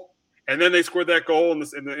goal. And then they scored that goal in the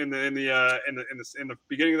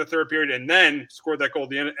beginning of the third period, and then scored that goal at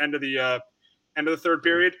the end of the third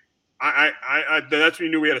period. That's when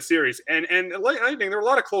you knew we had a series. And the Lightning, there were a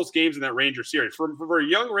lot of close games in that Ranger series. For a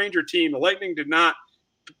young Ranger team, the Lightning did not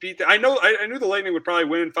beat. I knew the Lightning would probably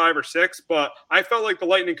win in 5 or 6, but I felt like the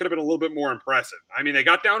Lightning could have been a little bit more impressive. I mean, they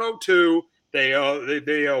got down 0-2. They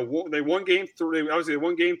won game 3. Obviously, they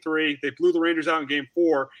won game 3. They blew the Rangers out in game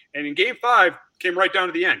 4, and in game 5 came right down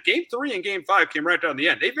to the end. Game 3 and game 5 came right down to the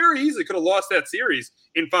end. They very easily could have lost that series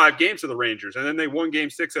in 5 games to the Rangers, and then they won game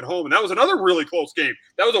 6 at home, and that was another really close game.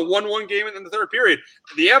 That was a 1-1 game in the third period.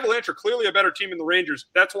 The Avalanche are clearly a better team than the Rangers.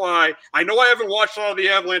 That's why I know I haven't watched all of the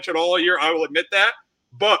Avalanche at all year. I will admit that.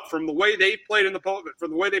 But from the way they played in the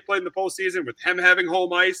postseason, with them having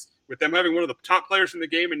home ice, with them having one of the top players in the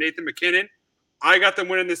game, and Nathan MacKinnon, I got them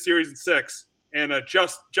winning this series in 6. And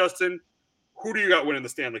Justin, who do you got winning the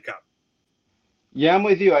Stanley Cup? Yeah, I'm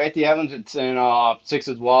with you. I got the Avalanche in 6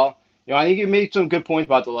 as well. I think you made some good points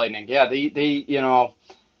about the Lightning. Yeah, they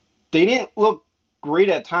didn't look great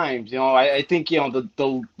at times. I think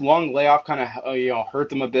the long layoff kind of hurt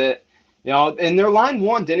them a bit. And their line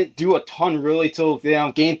one didn't do a ton really till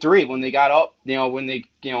game 3 when they got up. When they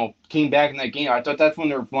came back in that game, I thought that's when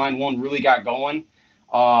their line one really got going.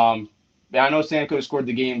 I know Stamkos scored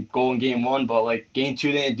the goal in game 1, but game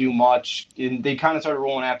 2 they didn't do much, and they kind of started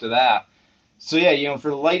rolling after that. So yeah, for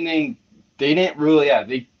the Lightning, they didn't really. Yeah,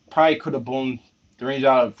 they probably could have blown the Rangers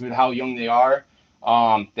out with how young they are.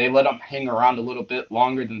 They let them hang around a little bit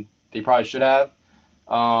longer than they probably should have.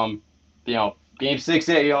 Game 6,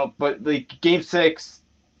 but game 6,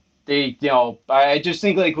 they, I just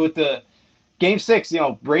think with the game 6,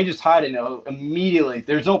 Rangers tied it immediately.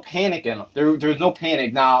 There's no panic in them. There's no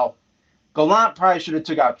panic now. Gallant probably should have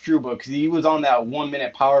took out Trouba because he was on that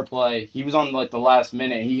 1-minute power play. He was on the last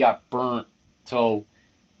minute. He got burnt. So,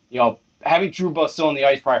 having Trouba still on the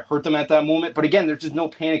ice probably hurt them at that moment. But again, there's just no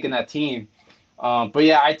panic in that team. But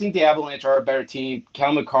yeah, I think the Avalanche are a better team.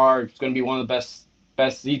 Cal McCarr is going to be one of the best.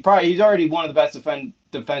 He's already one of the best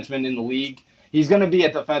defensemen in the league. He's going to be a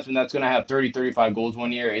defenseman that's going to have 30, 35 goals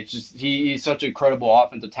one year. It's just he's such a credible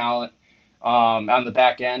offensive talent on the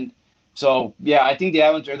back end. So, yeah, I think the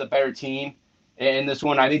Avalanche are the better team in this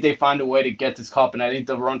one. I think they find a way to get this cup, and I think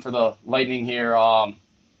they'll run for the Lightning here.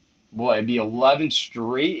 It'd be 11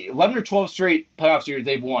 or 12 straight playoff series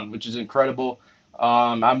they've won, which is incredible.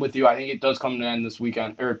 I'm with you. I think it does come to an end this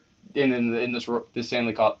weekend, or in this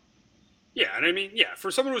Stanley Cup. Yeah, and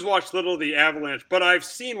for someone who's watched little of the Avalanche, but I've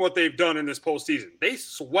seen what they've done in this postseason. They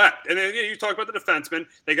swept. And then you talk about the defensemen.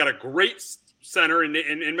 They got a great center in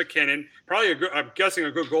MacKinnon, probably I'm guessing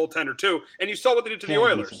a good goaltender too. And you saw what they did to the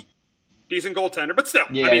Oilers. Decent goaltender, but still,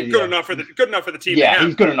 good enough for the team. Yeah,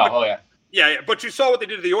 he's good enough. Oh yeah. Yeah, but you saw what they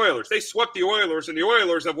did to the Oilers. They swept the Oilers, and the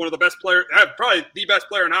Oilers have one of the best players, have probably the best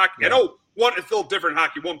player in hockey. Yeah. I know it's still different in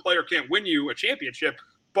hockey. One player can't win you a championship,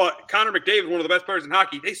 but Connor McDavid, one of the best players in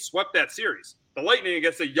hockey, they swept that series. The Lightning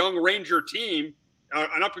against a young Ranger team,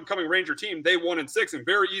 an up-and-coming Ranger team, they won in 6 and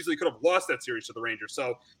very easily could have lost that series to the Rangers.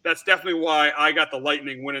 So that's definitely why I got the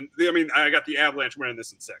Lightning winning. I got the Avalanche winning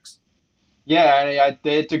this in 6. Yeah,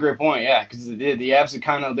 it's a great point. Yeah, because the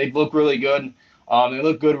Avs they look really good. They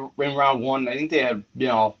look good in round 1. I think they had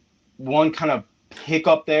one kind of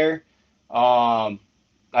hiccup there. I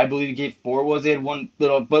believe game 4 they had one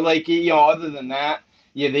little, but other than that.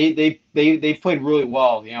 Yeah, they played really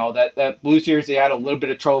well. That Blues series they had a little bit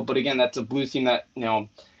of trouble, but again, that's a Blues team that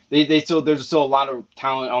there's still a lot of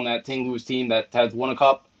talent on that St. Louis team that has won a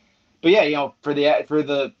cup. But yeah, for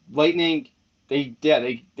the Lightning, they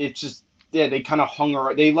kind of hung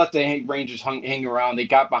around. They let the Rangers hang around. They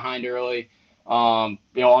got behind early, on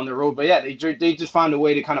the road. But yeah, they just found a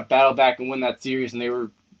way to kind of battle back and win that series, and they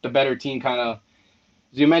were the better team kind of.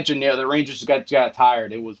 As you mentioned, the Rangers got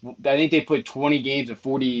tired. I think they played 20 games in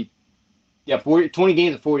 40 games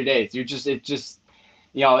in 40 days.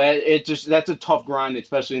 That's a tough grind,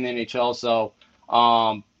 especially in the NHL. So,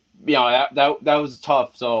 that was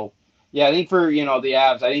tough. So, yeah, I think for, the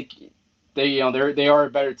Avs, I think they are a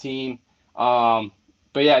better team. But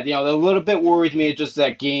yeah, a little bit worries me just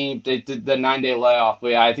that game, the 9-day layoff. But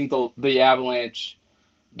yeah, I think the Avalanche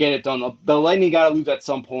get it done. The Lightning got to lose at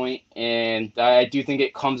some point, and I do think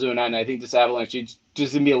it comes to an end. I think this Avalanche is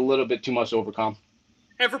just going to be a little bit too much to overcome.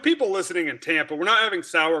 And for people listening in Tampa, we're not having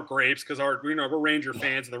sour grapes because we're Ranger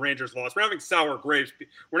fans and the Rangers lost. We're not having sour grapes.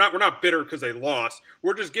 We're not bitter because they lost.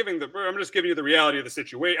 I'm just giving you the reality of the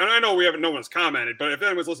situation. And I know no one's commented, but if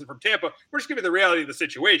anyone's listening from Tampa, we're just giving you the reality of the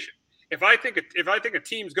situation. If I think a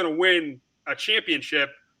team's going to win a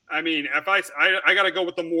championship, I got to go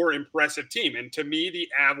with the more impressive team. And to me, the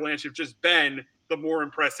Avalanche have just been the more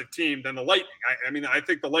impressive team than the Lightning. I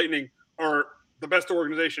think the Lightning are the best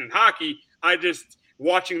organization in hockey.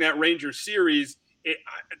 Watching that Rangers series,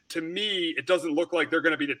 to me, it doesn't look like they're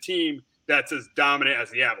going to be the team that's as dominant as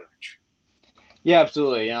the Avalanche. Yeah,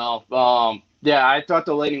 absolutely. I thought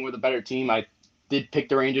the Lightning were the better team. I did pick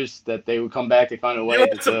the Rangers, that they would come back. They found a way. You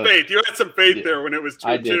had some faith. You had some faith there when it was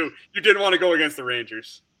 2-2. You didn't want to go against the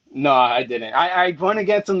Rangers. No, I didn't. I went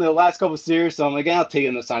against them the last couple of series, so I'm like, I'll take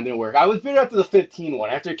them this time. Didn't work. I was bitter after the 15 one.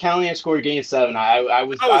 After Callahan scored Game 7, I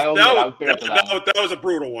was bitter after that. That was a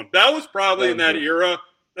brutal one. That was probably in that era.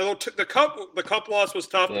 The cup loss was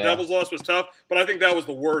tough. The Devils loss was tough, but I think that was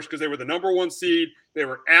the worst because they were the number 1 seed. They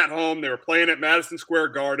were at home. They were playing at Madison Square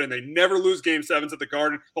Garden. They never lose Game 7s at the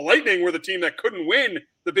Garden. The Lightning were the team that couldn't win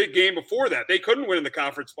the big game before that. They couldn't win in the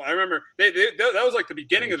conference. I remember that was like the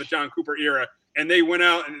beginning of the John Cooper era, and they went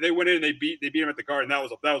out and they went in and they beat them at the Garden. That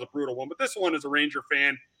was a brutal one. But this one, as a Ranger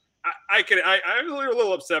fan, I was a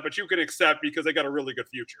little upset, but you can accept because they got a really good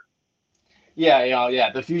future.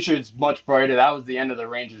 Yeah. The future is much brighter. That was the end of the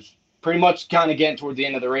Rangers. Pretty much kind of getting towards the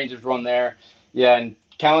end of the Rangers run there. Yeah, and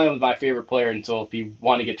Callahan was my favorite player until he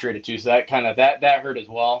wanted to get traded too. So that kind of that hurt as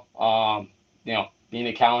well. Being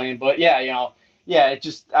a Callahan. But it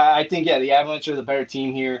just I think the Avalanche are the better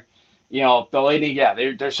team here. The Lightning,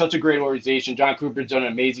 they're such a great organization. John Cooper's done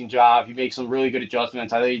an amazing job. He makes some really good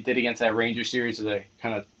adjustments. I think he did against that Ranger series that I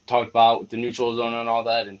kind of talked about with the neutral zone and all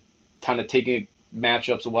that, and kind of taking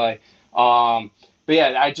matchups away. But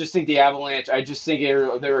I just think the Avalanche,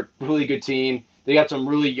 they're a really good team. They got some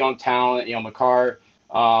really young talent, Makar,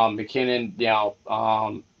 McKinnon,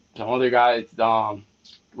 some other guys,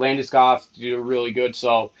 Landeskog, do really good.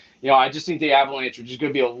 So, I just think the Avalanche are just going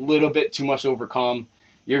to be a little bit too much to overcome.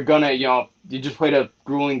 You're going to, you just played a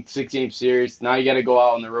grueling 6-game series. Now you got to go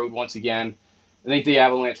out on the road once again. I think the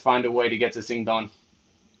Avalanche find a way to get this thing done.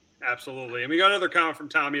 Absolutely. And we got another comment from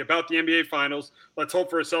Tommy about the NBA Finals. Let's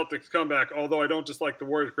hope for a Celtics comeback, although I don't just like the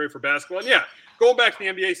Warriors. Great for basketball. And going back to the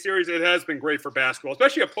NBA series, it has been great for basketball,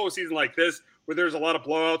 especially a postseason like this where there's a lot of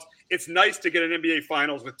blowouts. It's nice to get an NBA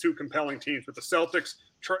Finals with 2 compelling teams. With the Celtics,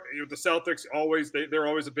 always they're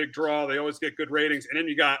always a big draw. They always get good ratings. And then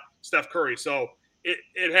you got Steph Curry. So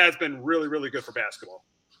it has been really, really good for basketball.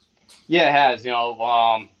 Yeah, it has. You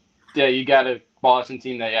got a Boston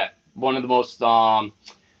team that, one of the most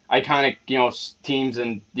iconic, teams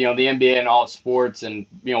in, the NBA and all sports, and,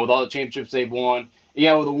 with all the championships they've won.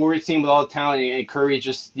 With the Warriors team, with all the talent, and Curry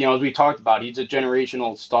just, as we talked about, he's a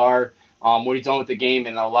generational star. What he's done with the game,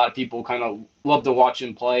 and a lot of people kind of love to watch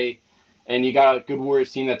him play. And you got a good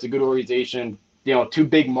Warriors team that's a good organization, 2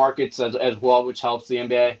 big markets as well, which helps the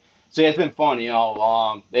NBA. So it's been fun,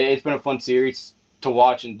 it's been a fun series to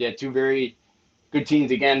watch, and 2 very good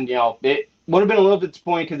teams. Again, it would have been a little bit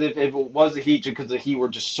disappointing because if it was the Heat, just because the Heat were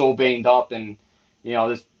just so banged up, and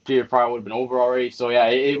this period probably would have been over already. So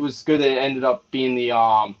it was good that it ended up being the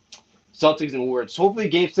Celtics and Warriors. Hopefully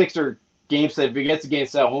Game 6 or Game 7, if it gets to Game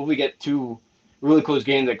 7, hopefully we get 2 really close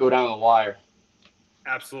games that go down the wire.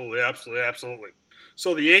 Absolutely.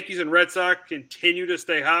 So the Yankees and Red Sox continue to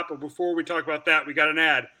stay hot, but before we talk about that, we got an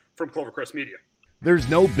ad from Clovercrest Media. There's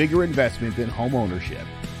no bigger investment than home ownership.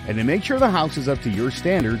 And to make sure the house is up to your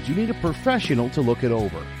standards, you need a professional to look it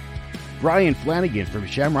over. Brian Flanagan from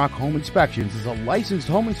Shamrock Home Inspections is a licensed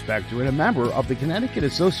home inspector and a member of the Connecticut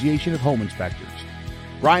Association of Home Inspectors.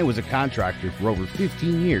 Brian was a contractor for over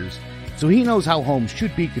 15 years, so he knows how homes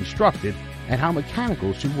should be constructed and how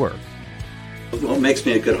mechanicals should work. What makes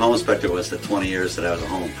me a good home inspector was the 20 years that I was a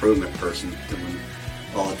home improvement person, doing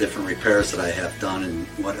all the different repairs that I have done and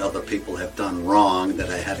what other people have done wrong that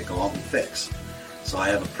I had to go out and fix. So I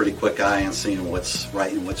have a pretty quick eye on seeing what's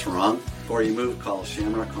right and what's wrong. Before you move, call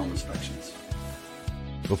Shamrock Home Inspections.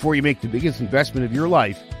 Before you make the biggest investment of your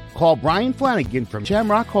life, call Brian Flanagan from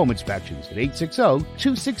Shamrock Home Inspections at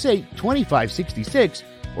 860-268-2566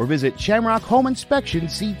 or visit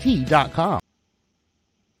shamrockhomeinspectionct.com.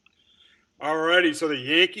 All righty, so the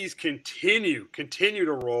Yankees continue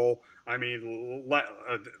to roll. I mean,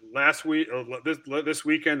 last week, this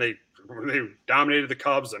weekend, they dominated the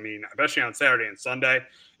Cubs. I mean, especially on Saturday and Sunday,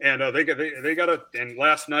 and and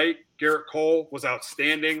last night Garrett Cole was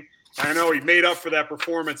outstanding. I know he made up for that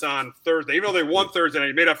performance on Thursday. Even though they won Thursday night,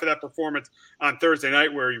 he made up for that performance on Thursday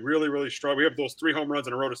night where he really, really struggled. We have those 3 home runs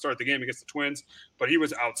in a row to start the game against the Twins, but he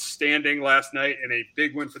was outstanding last night and a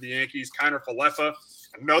big win for the Yankees. Kiner Falefa,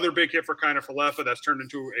 another big hit for Kiner Falefa. That's turned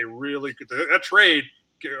into a really good that trade.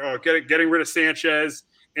 Getting rid of Sanchez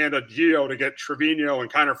and a Gio to get Trevino and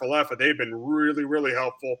Kiner Falefa, they've been really, really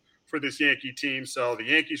helpful for this Yankee team. So the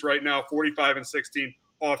Yankees right now, 45-16,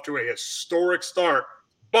 off to a historic start.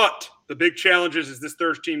 But the big challenge is this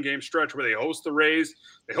 13 game stretch where they host the Rays.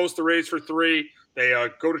 They host the Rays for 3. They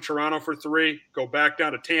go to Toronto for 3, go back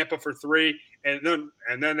down to Tampa for 3, and then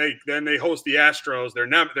they host the Astros, their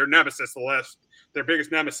nemesis, their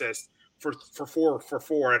biggest nemesis, for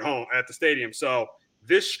 4 at home at the stadium. So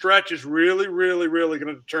this stretch is really, really, really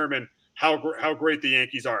going to determine how great the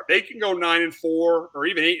Yankees are. If they can go 9-4 or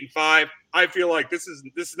even 8-5, I feel like this is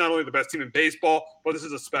not only the best team in baseball, but this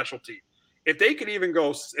is a special team. If they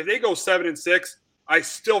go 7-6, I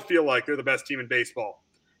still feel like they're the best team in baseball.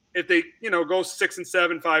 If they, go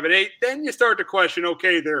 6-7, 5-8, then you start to question,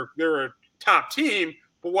 okay, they're a top team,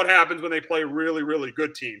 but what happens when they play really, really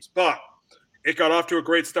good teams? But it got off to a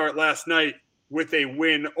great start last night with a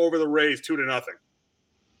win over the Rays 2-0.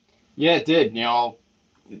 Yeah, it did.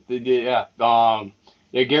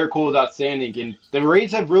 Garrett Cole was outstanding, and the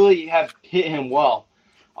Rays have hit him well.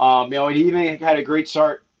 He even had a great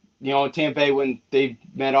start, in Tampa Bay when they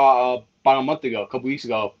met about a month ago, a couple weeks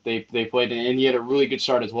ago. They played, and he had a really good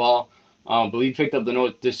start as well. But he picked up the no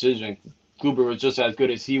decision. Kluber was just as good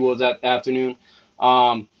as he was that afternoon.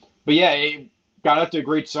 It got up to a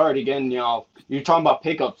great start again. You're talking about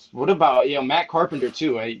pickups. What about Matt Carpenter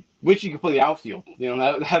too? I wish you could play the outfield.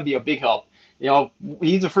 That'd be a big help.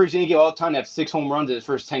 He's the first Yankee all time to have 6 home runs in his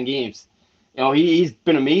first 10 games. He's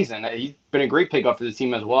been amazing. He's been a great pickup for the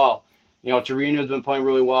team as well. Torino's been playing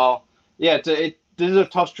really well. Yeah, this is a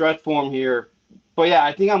tough stretch for him here. But yeah,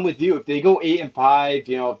 I think I'm with you. If they go 8-5,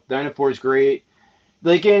 9-4 is great.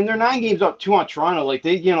 And they're 9 games up 2 on Toronto.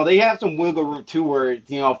 They have some wiggle room too, where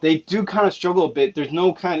if they do kind of struggle a bit, there's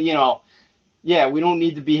no kind of we don't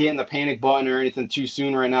need to be hitting the panic button or anything too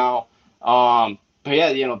soon right now.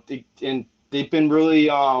 They've been really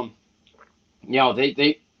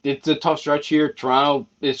it's a tough stretch here. Toronto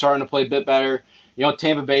is starting to play a bit better.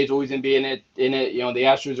 Tampa Bay is always going to be in it. The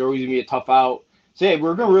Astros are always going to be a tough out. So yeah,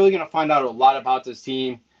 we're really going to find out a lot about this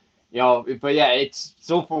team. It's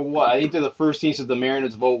so for what? I think they're the first team since the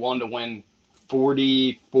Mariners of 2001 to win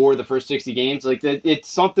 44 the first 60 games. It's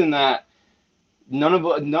something that I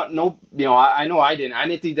know I didn't. I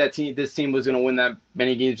didn't think this team was going to win that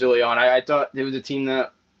many games early on. I thought it was a team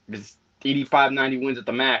that was 85, 90 wins at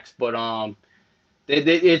the max. But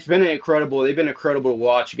it's been incredible. They've been incredible to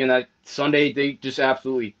watch. Again, that Sunday they just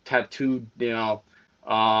absolutely tattooed.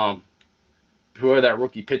 Whoever that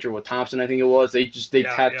rookie pitcher with Thompson, I think it was. They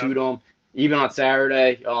tattooed him. Even on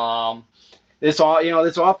Saturday. This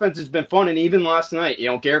offense has been fun, and even last night,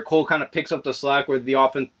 Garrett Cole kind of picks up the slack where the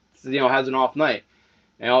offense, has an off night.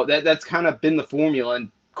 That's kind of been the formula. And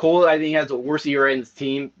Cole, I think, has the worst ERA in his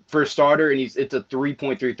team for a starter, and it's a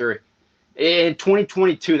 3.33. In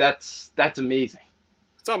 2022, that's amazing.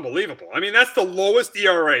 It's unbelievable. I mean, that's the lowest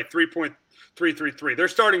ERA, 3.333. Their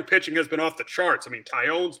starting pitching has been off the charts. I mean,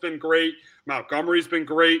 Tyone's been great. Montgomery's been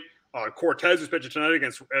great. Cortez is pitching tonight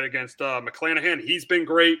against McClanahan. He's been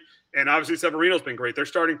great. And obviously Severino's been great. Their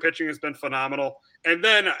starting pitching has been phenomenal. And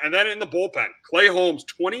then in the bullpen, Clay Holmes,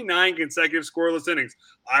 29 consecutive scoreless innings.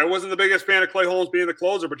 I wasn't the biggest fan of Clay Holmes being the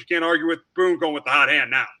closer, but you can't argue with Boone going with the hot hand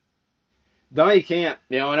now. No, you can't.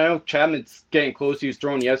 And I know Chapman's getting close. He was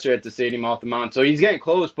thrown yesterday at the stadium off the mound, so he's getting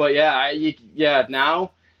close. But now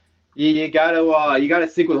you gotta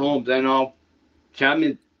stick with Holmes. I know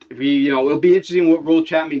Chapman. It'll be interesting what role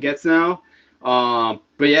Chapman gets now.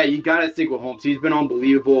 But yeah, you gotta stick with Holmes. He's been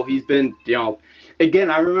unbelievable. He's been,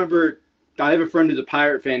 again, I remember I have a friend who's a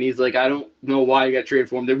Pirate fan. He's like, I don't know why you got traded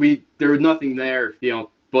for him. There was nothing there,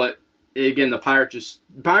 But again, the Pirates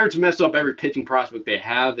messed up every pitching prospect they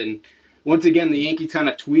have, and once again, the Yankees kind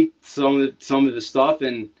of tweaked some of the stuff,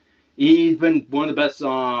 and he's been one of the best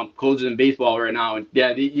closers in baseball right now. And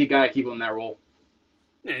yeah, you gotta keep him in that role.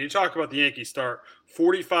 Yeah, you talk about the Yankees start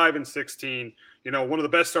 45-16. One of the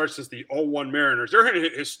best starts since the 2001 Mariners. They're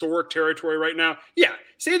in historic territory right now. Yeah,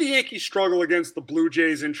 say the Yankees struggle against the Blue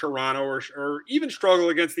Jays in Toronto or even struggle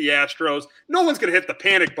against the Astros. No one's going to hit the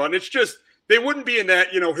panic button. It's just they wouldn't be in that,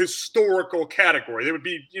 historical category. They would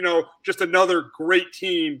be, just another great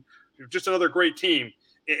team. Just another great team.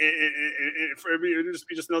 It would just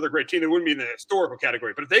be just another great team. They wouldn't be in the historical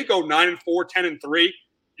category. But if they go 9-4, 10-3,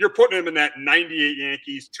 you're putting them in that 98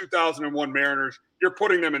 Yankees, 2001 Mariners. You're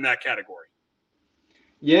putting them in that category.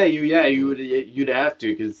 You'd have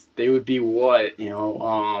to, because they would be what,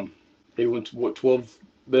 they went to 12,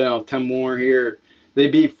 10 more here.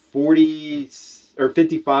 They'd be 40 or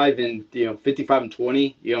 55 and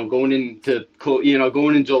 55-20.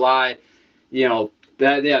 Going in July,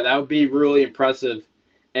 that would be really impressive.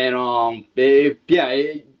 And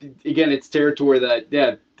again, it's territory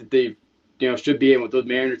that they should be in with those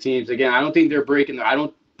Mariner teams. Again, I don't think they're breaking. I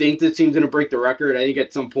don't think this team's going to break the record. I think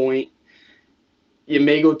at some point it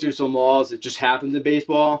may go through some laws. It just happens in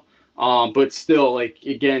baseball. But still,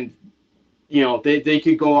 again, they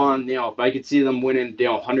could go on. I could see them winning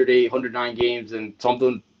 108, 109 games and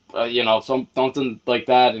something, something like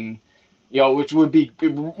that, and which would be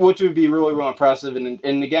really, really impressive.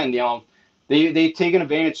 And again, they've taken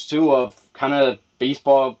advantage too of kind of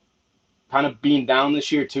baseball kind of being down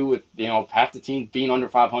this year too, with half the teams being under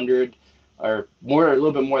 500, or a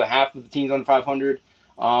little bit more than half of the teams under 500.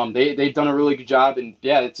 They've done a really good job, and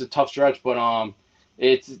yeah, it's a tough stretch, but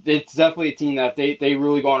it's definitely a team that they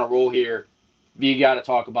really go on a roll here. You got to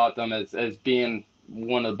talk about them as being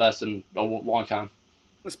one of the best in a long time.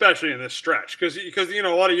 Especially in this stretch, because a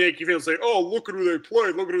lot of Yankee fans say, "Oh, look at who they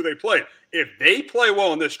played. Look at who they played." If they play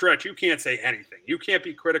well in this stretch, you can't say anything. You can't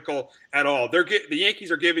be critical at all. The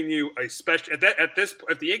Yankees are giving you a special if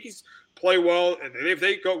the Yankees play well, and if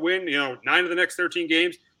they go win 9 of the next 13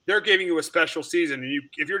 games, they're giving you a special season. And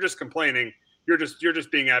if you're just complaining, you're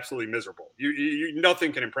just being absolutely miserable. You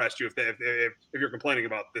nothing can impress you if you're complaining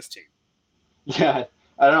about this team. Yeah.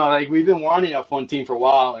 I don't know, like we've been wanting a fun team for a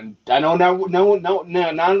while, and I know no,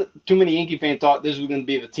 not too many Yankee fans thought this was going to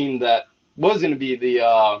be the team that was going to be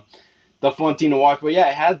the fun team to watch. But yeah,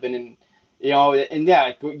 it has been, and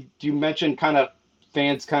yeah, you mentioned kind of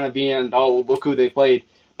fans kind of being, oh, look who they played,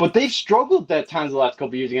 but they've struggled at times the last couple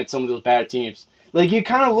of years against some of those bad teams. Like you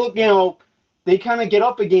kind of look, they kind of get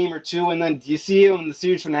up a game or two, and then you see them in the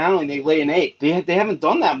series finale and they lay an egg. They haven't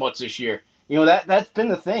done that much this year. That's been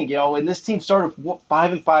the thing, and this team started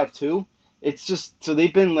 5-5 too. It's just, so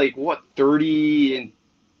they've been like 30 and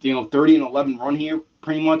 11 run here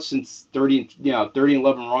pretty much since 30 and 11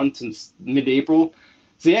 run since mid-April.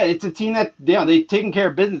 So yeah, it's a team that they've taken care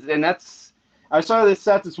of business, and I saw this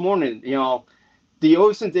stat this morning. The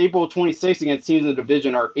O's since April 26th against teams in the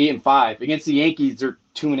division are 8-5. Against the Yankees, they're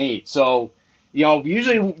 2-8. So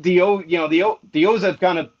usually the O's have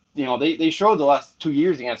kind of they showed the last 2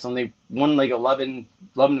 years against them. They won like 11-9,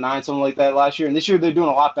 something like that last year. And this year they're doing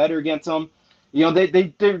a lot better against them.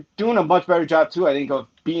 They're doing a much better job too, I think, of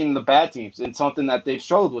beating the bad teams, and something that they've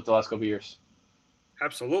struggled with the last couple of years.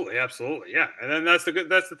 Absolutely, yeah. And then that's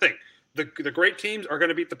the thing. The great teams are going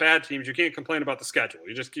to beat the bad teams. You can't complain about the schedule.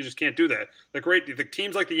 You just can't do that. The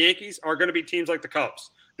teams like the Yankees are going to beat teams like the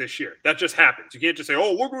Cubs this year. That just happens. You can't just say,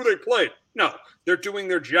 "Oh, look who they played." No, they're doing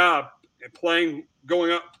their job and playing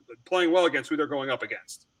well against who they're going up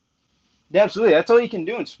against. Yeah, absolutely. That's all you can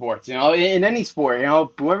do in sports, in any sport.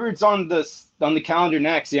 Whoever it's on the calendar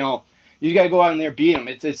next, you got to go out in there, beat them.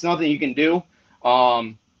 It's nothing you can do.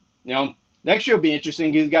 Next year will be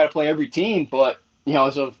interesting. You got to play every team, but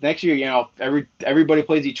so next year, everybody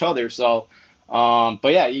plays each other. So,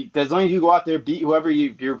 but yeah, as long as you go out there, beat whoever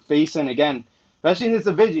you're facing. Again, especially in this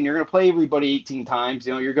division, you're going to play everybody 18 times.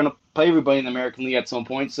 You're going to play everybody in the American League at some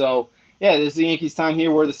point. So, yeah, this is the Yankees' time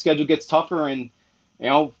here where the schedule gets tougher, and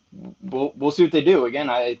we'll see what they do. Again,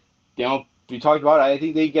 we talked about it. I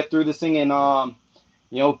think they get through this thing and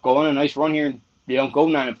go on a nice run here and go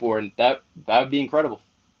 9-4, and that would be incredible.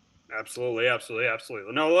 Absolutely.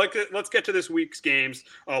 No, let's get to this week's games.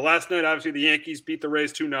 Last night, obviously, the Yankees beat the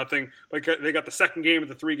Rays 2-0. But they got the second game of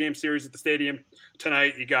the 3-game series at the stadium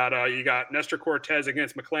tonight. You got Nestor Cortez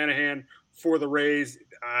against McClanahan for the Rays.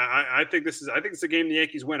 I think it's a game the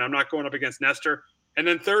Yankees win. I'm not going up against Nestor. And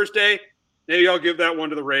then Thursday, maybe I'll give that one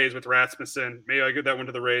to the Rays with Rasmussen. Maybe I'll give that one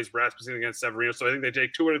to the Rays, Rasmussen against Severino. So I think they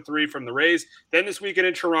take 2 out of 3 from the Rays. Then this weekend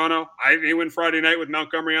in Toronto, they win Friday night with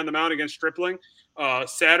Montgomery on the mound against Stripling.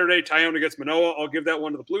 Saturday, Tyone against Manoah. I'll give that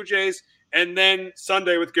one to the Blue Jays. And then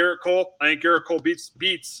Sunday with Garrett Cole. I think Garrett Cole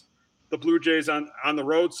beats the Blue Jays on the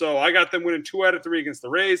road. So I got them winning 2 out of 3 against the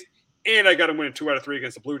Rays. And I got them winning 2 out of 3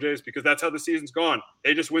 against the Blue Jays, because that's how the season's gone.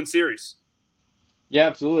 They just win series. Yeah,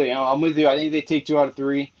 absolutely. I'm with you. I think they take 2 out of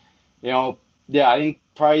 3. I think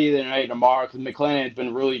probably either tonight or tomorrow, because McClanahan has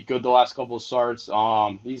been really good the last couple of starts.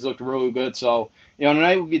 He's looked really good. So,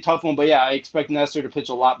 tonight would be a tough one. But, yeah, I expect Nestor to pitch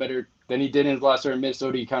a lot better than he did in his last start in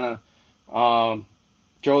Minnesota. He kind of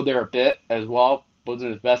drove there a bit as well.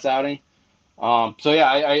 Wasn't his best outing. I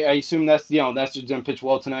assume Nestor's going to pitch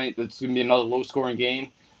well tonight. It's going to be another low-scoring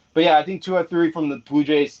game. But, yeah, I think 2 out of 3 from the Blue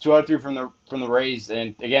Jays, 2 out of 3 from the Rays.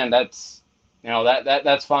 And, again, that's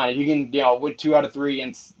that's fine. If you can, win 2 out of 3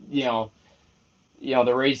 against,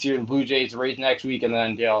 the Rays here and Blue Jays, the Rays next week, and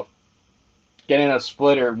then, getting a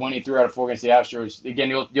split or winning 3 out of 4 against the Astros, again,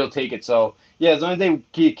 you'll take it. So, yeah, as long as they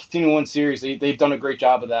continue to win series, they've done a great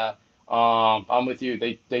job of that. I'm with you.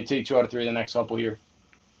 They take 2 out of 3 the next couple here.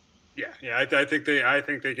 Yeah. I think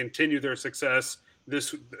they continue their success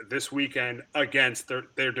this weekend against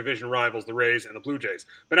their division rivals, the Rays and the Blue Jays.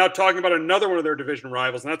 But now talking about another one of their division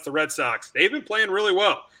rivals, and that's the Red Sox. They've been playing really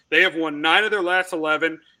well. They have won 9 of their last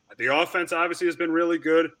 11. The offense obviously has been really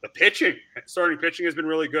good. The starting pitching has been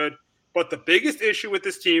really good. But the biggest issue with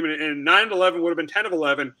this team, and 9-11 would have been 10 of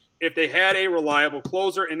 11 if they had a reliable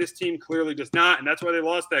closer, and this team clearly does not, and that's why they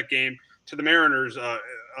lost that game to the Mariners on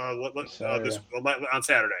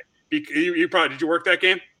Saturday. Did you work that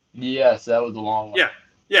game? Yes, that was a long one.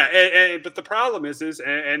 Yeah, but the problem is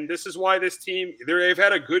and this is why this team, they've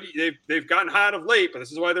had a good, they've gotten hot of late, but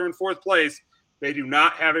this is why they're in fourth place. They do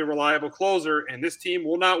not have a reliable closer, and this team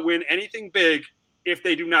will not win anything big if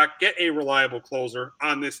they do not get a reliable closer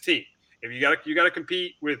on this team. If you got to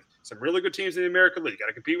compete with some really good teams in the American League. You got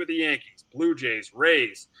to compete with the Yankees, Blue Jays,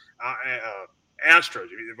 Rays, Astros.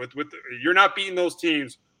 You're not beating those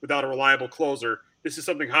teams without a reliable closer. This is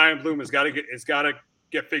something Chaim Bloom has got to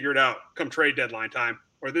get figured out come trade deadline time,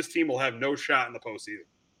 or this team will have no shot in the postseason.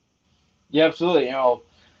 Yeah, absolutely. They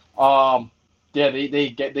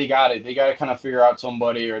got it. They got to kind of figure out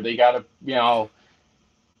somebody, or they got to,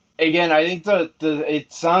 Again, I think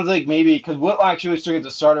it sounds like maybe because Whitlock's really still gets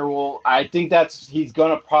the starter role. I think he's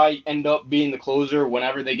gonna probably end up being the closer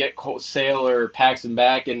whenever they get Sale or Paxton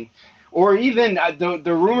back, or even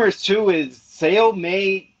the rumors too is Sale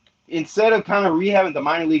may, instead of kind of rehab at the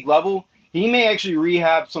minor league level, he may actually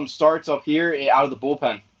rehab some starts up here out of the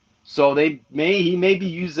bullpen. So he may be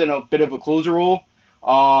used in a bit of a closer role,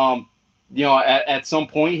 at some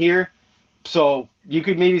point here. So you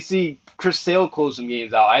could maybe see Chris Sale close some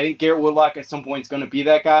games out. I think Garrett Whitlock at some point is going to be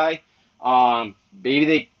that guy.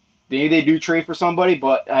 Maybe they do trade for somebody,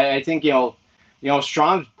 but I think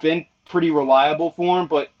Strom's been pretty reliable for him.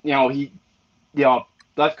 But left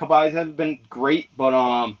Caballos haven't been great.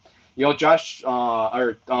 But John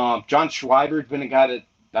Schreiber's been a guy that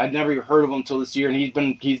I've never heard of him until this year, and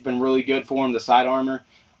he's been really good for him, the side armor.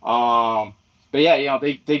 But yeah,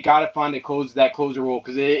 they got to find that closer role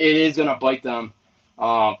because it is going to bite them.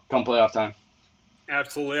 Come playoff time.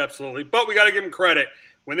 Absolutely. But we got to give them credit.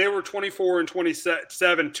 When they were 24 and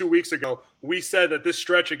 27 2 weeks ago, we said that this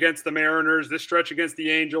stretch against the Mariners, this stretch against the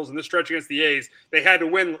Angels, and this stretch against the A's, they had to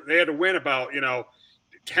win. They had to win about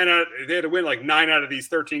 10 out. They had to win like 9 out of these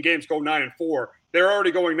 13 games, go 9-4. They're already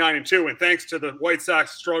going 9-2, and thanks to the White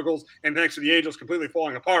Sox struggles and thanks to the Angels completely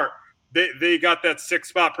falling apart, they got that 6th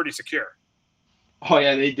spot pretty secure. Oh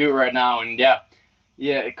yeah, they do right now, and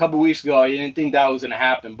yeah, a couple weeks ago, you didn't think that was going to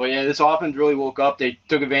happen. But, yeah, this offense really woke up. They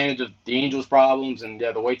took advantage of the Angels' problems, and,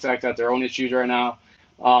 the White Sox have their own issues right now.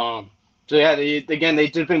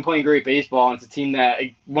 They've just been playing great baseball. And it's a team that,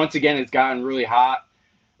 once again, has gotten really hot.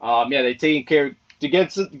 They've taken care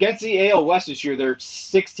against the AL West this year. They're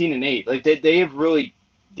 16-8. Like, they have really,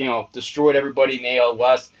 destroyed everybody in the AL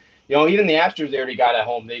West. Even the Astros they already got at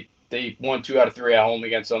home. They won 2 out of 3 at home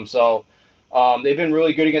against them. So, they've been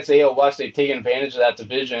really good against the AL West. They've taken advantage of that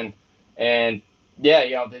division. And,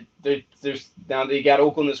 there's now they got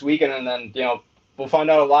Oakland this weekend, and then, we'll find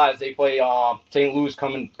out a lot as they play St. Louis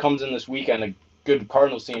comes in this weekend, a good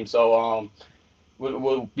Cardinals team. So,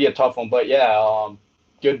 will be a tough one. But,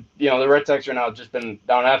 good. The Red Sox right now have just been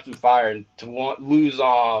down absolute fire. And to lose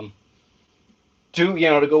 2,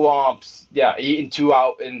 to go 8-2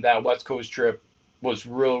 out in that West Coast trip was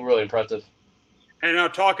really, really impressive. And now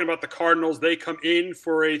talking about the Cardinals, they come in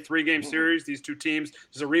for a 3-game series. These two teams,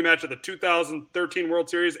 this is a rematch of the 2013 World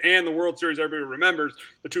Series and the World Series everybody remembers,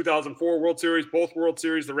 the 2004 World Series. Both World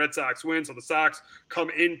Series, the Red Sox win. So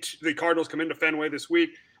the Cardinals come into Fenway this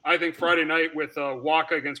week. I think Friday night with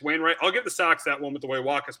Waka against Wainwright, I'll give the Sox that one with the way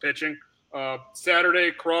Waka's pitching.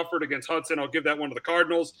 Saturday, Crawford against Hudson, I'll give that one to the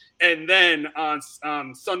Cardinals. And then on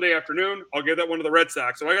Sunday afternoon, I'll give that one to the Red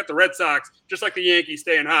Sox. So I got the Red Sox, just like the Yankees,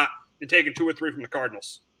 staying hot and taking 2 or 3 from the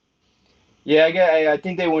Cardinals. Yeah, I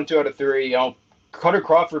think they won 2 out of 3. Cutter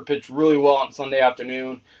Crawford pitched really well on Sunday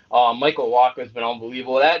afternoon. Michael Waka has been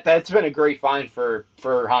unbelievable. That's been a great find for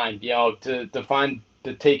Chaim. To find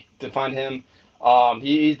him.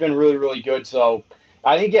 He's been really, really good. So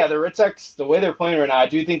I think the Red Sox, the way they're playing right now, I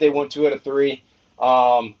do think they won 2 out of 3.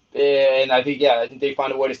 And I think they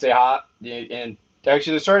find a way to stay hot. And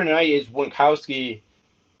actually, the starting tonight is Winkowski,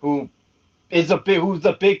 who's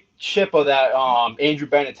the big chip of that Andrew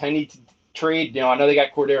Benintendi trade. I know they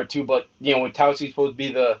got Cordero too, but Winkowski's supposed to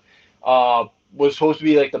be was supposed to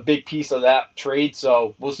be like the big piece of that trade.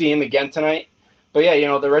 So we'll see him again tonight. But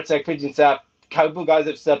the Red Sox pitching staff, a couple guys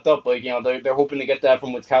have stepped up. Like they're hoping to get that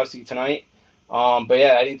from Winkowski tonight. But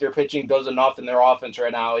I think their pitching does enough in their offense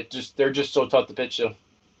right now. They're just so tough to pitch to.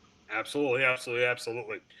 Absolutely.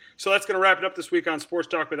 So that's going to wrap it up this week on Sports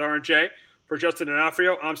Talk with R&J. For Justin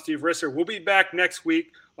D'Onofrio, I'm Steve Risser. We'll be back next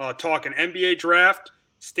week talking NBA draft,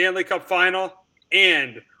 Stanley Cup final,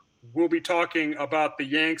 and we'll be talking about the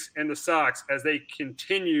Yanks and the Sox as they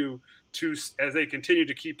continue to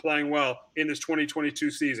keep playing well in this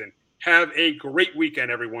 2022 season. Have a great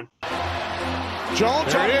weekend, everyone.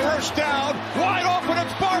 Jones on first down, wide open,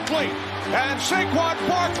 it's Barkley, and Saquon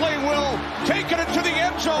Barkley will take it into the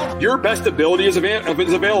end zone. Your best ability is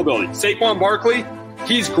availability. Saquon Barkley,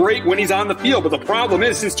 he's great when he's on the field. But the problem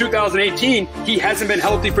is, since 2018, he hasn't been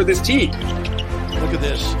healthy for this team. Look at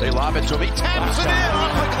this. They lob it to him. He taps it in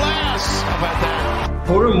off the glass. How about that?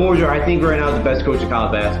 Porter Moser, I think right now is the best coach in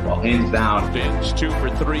college basketball, hands down. Fins 2 for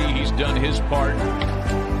 3. He's done his part.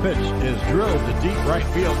 Pitch is drilled to deep right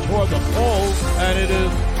field toward the pole, and it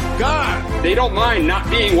is gone. They don't mind not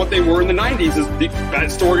being what they were in the 90s as the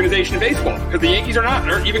best organization in baseball, because the Yankees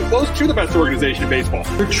aren't even close to the best organization in baseball.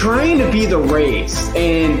 You're trying to be the Rays,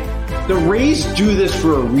 and the Rays do this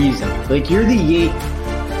for a reason. Like, you're the Yankees.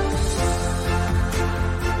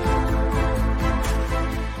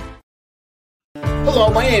 Hello,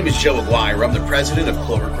 my name is Joe Aguirre. I'm the president of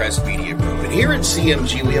Clovercrest Media Group. And here at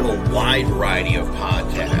CMG, we have a wide variety of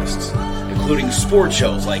podcasts, including sports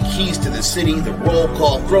shows like Keys to the City, The Roll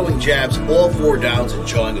Call, Throwing Jabs, All Four Downs, and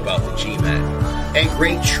Jawing About the G-Men. And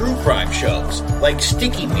great true crime shows like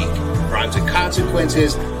Sticky Week, Crimes and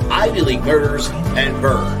Consequences, Ivy League Murders, and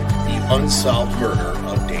Bird, the unsolved murder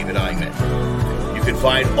of David Eichmann. You can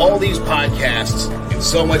find all these podcasts and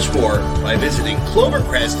so much more by visiting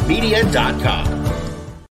ClovercrestMedia.com.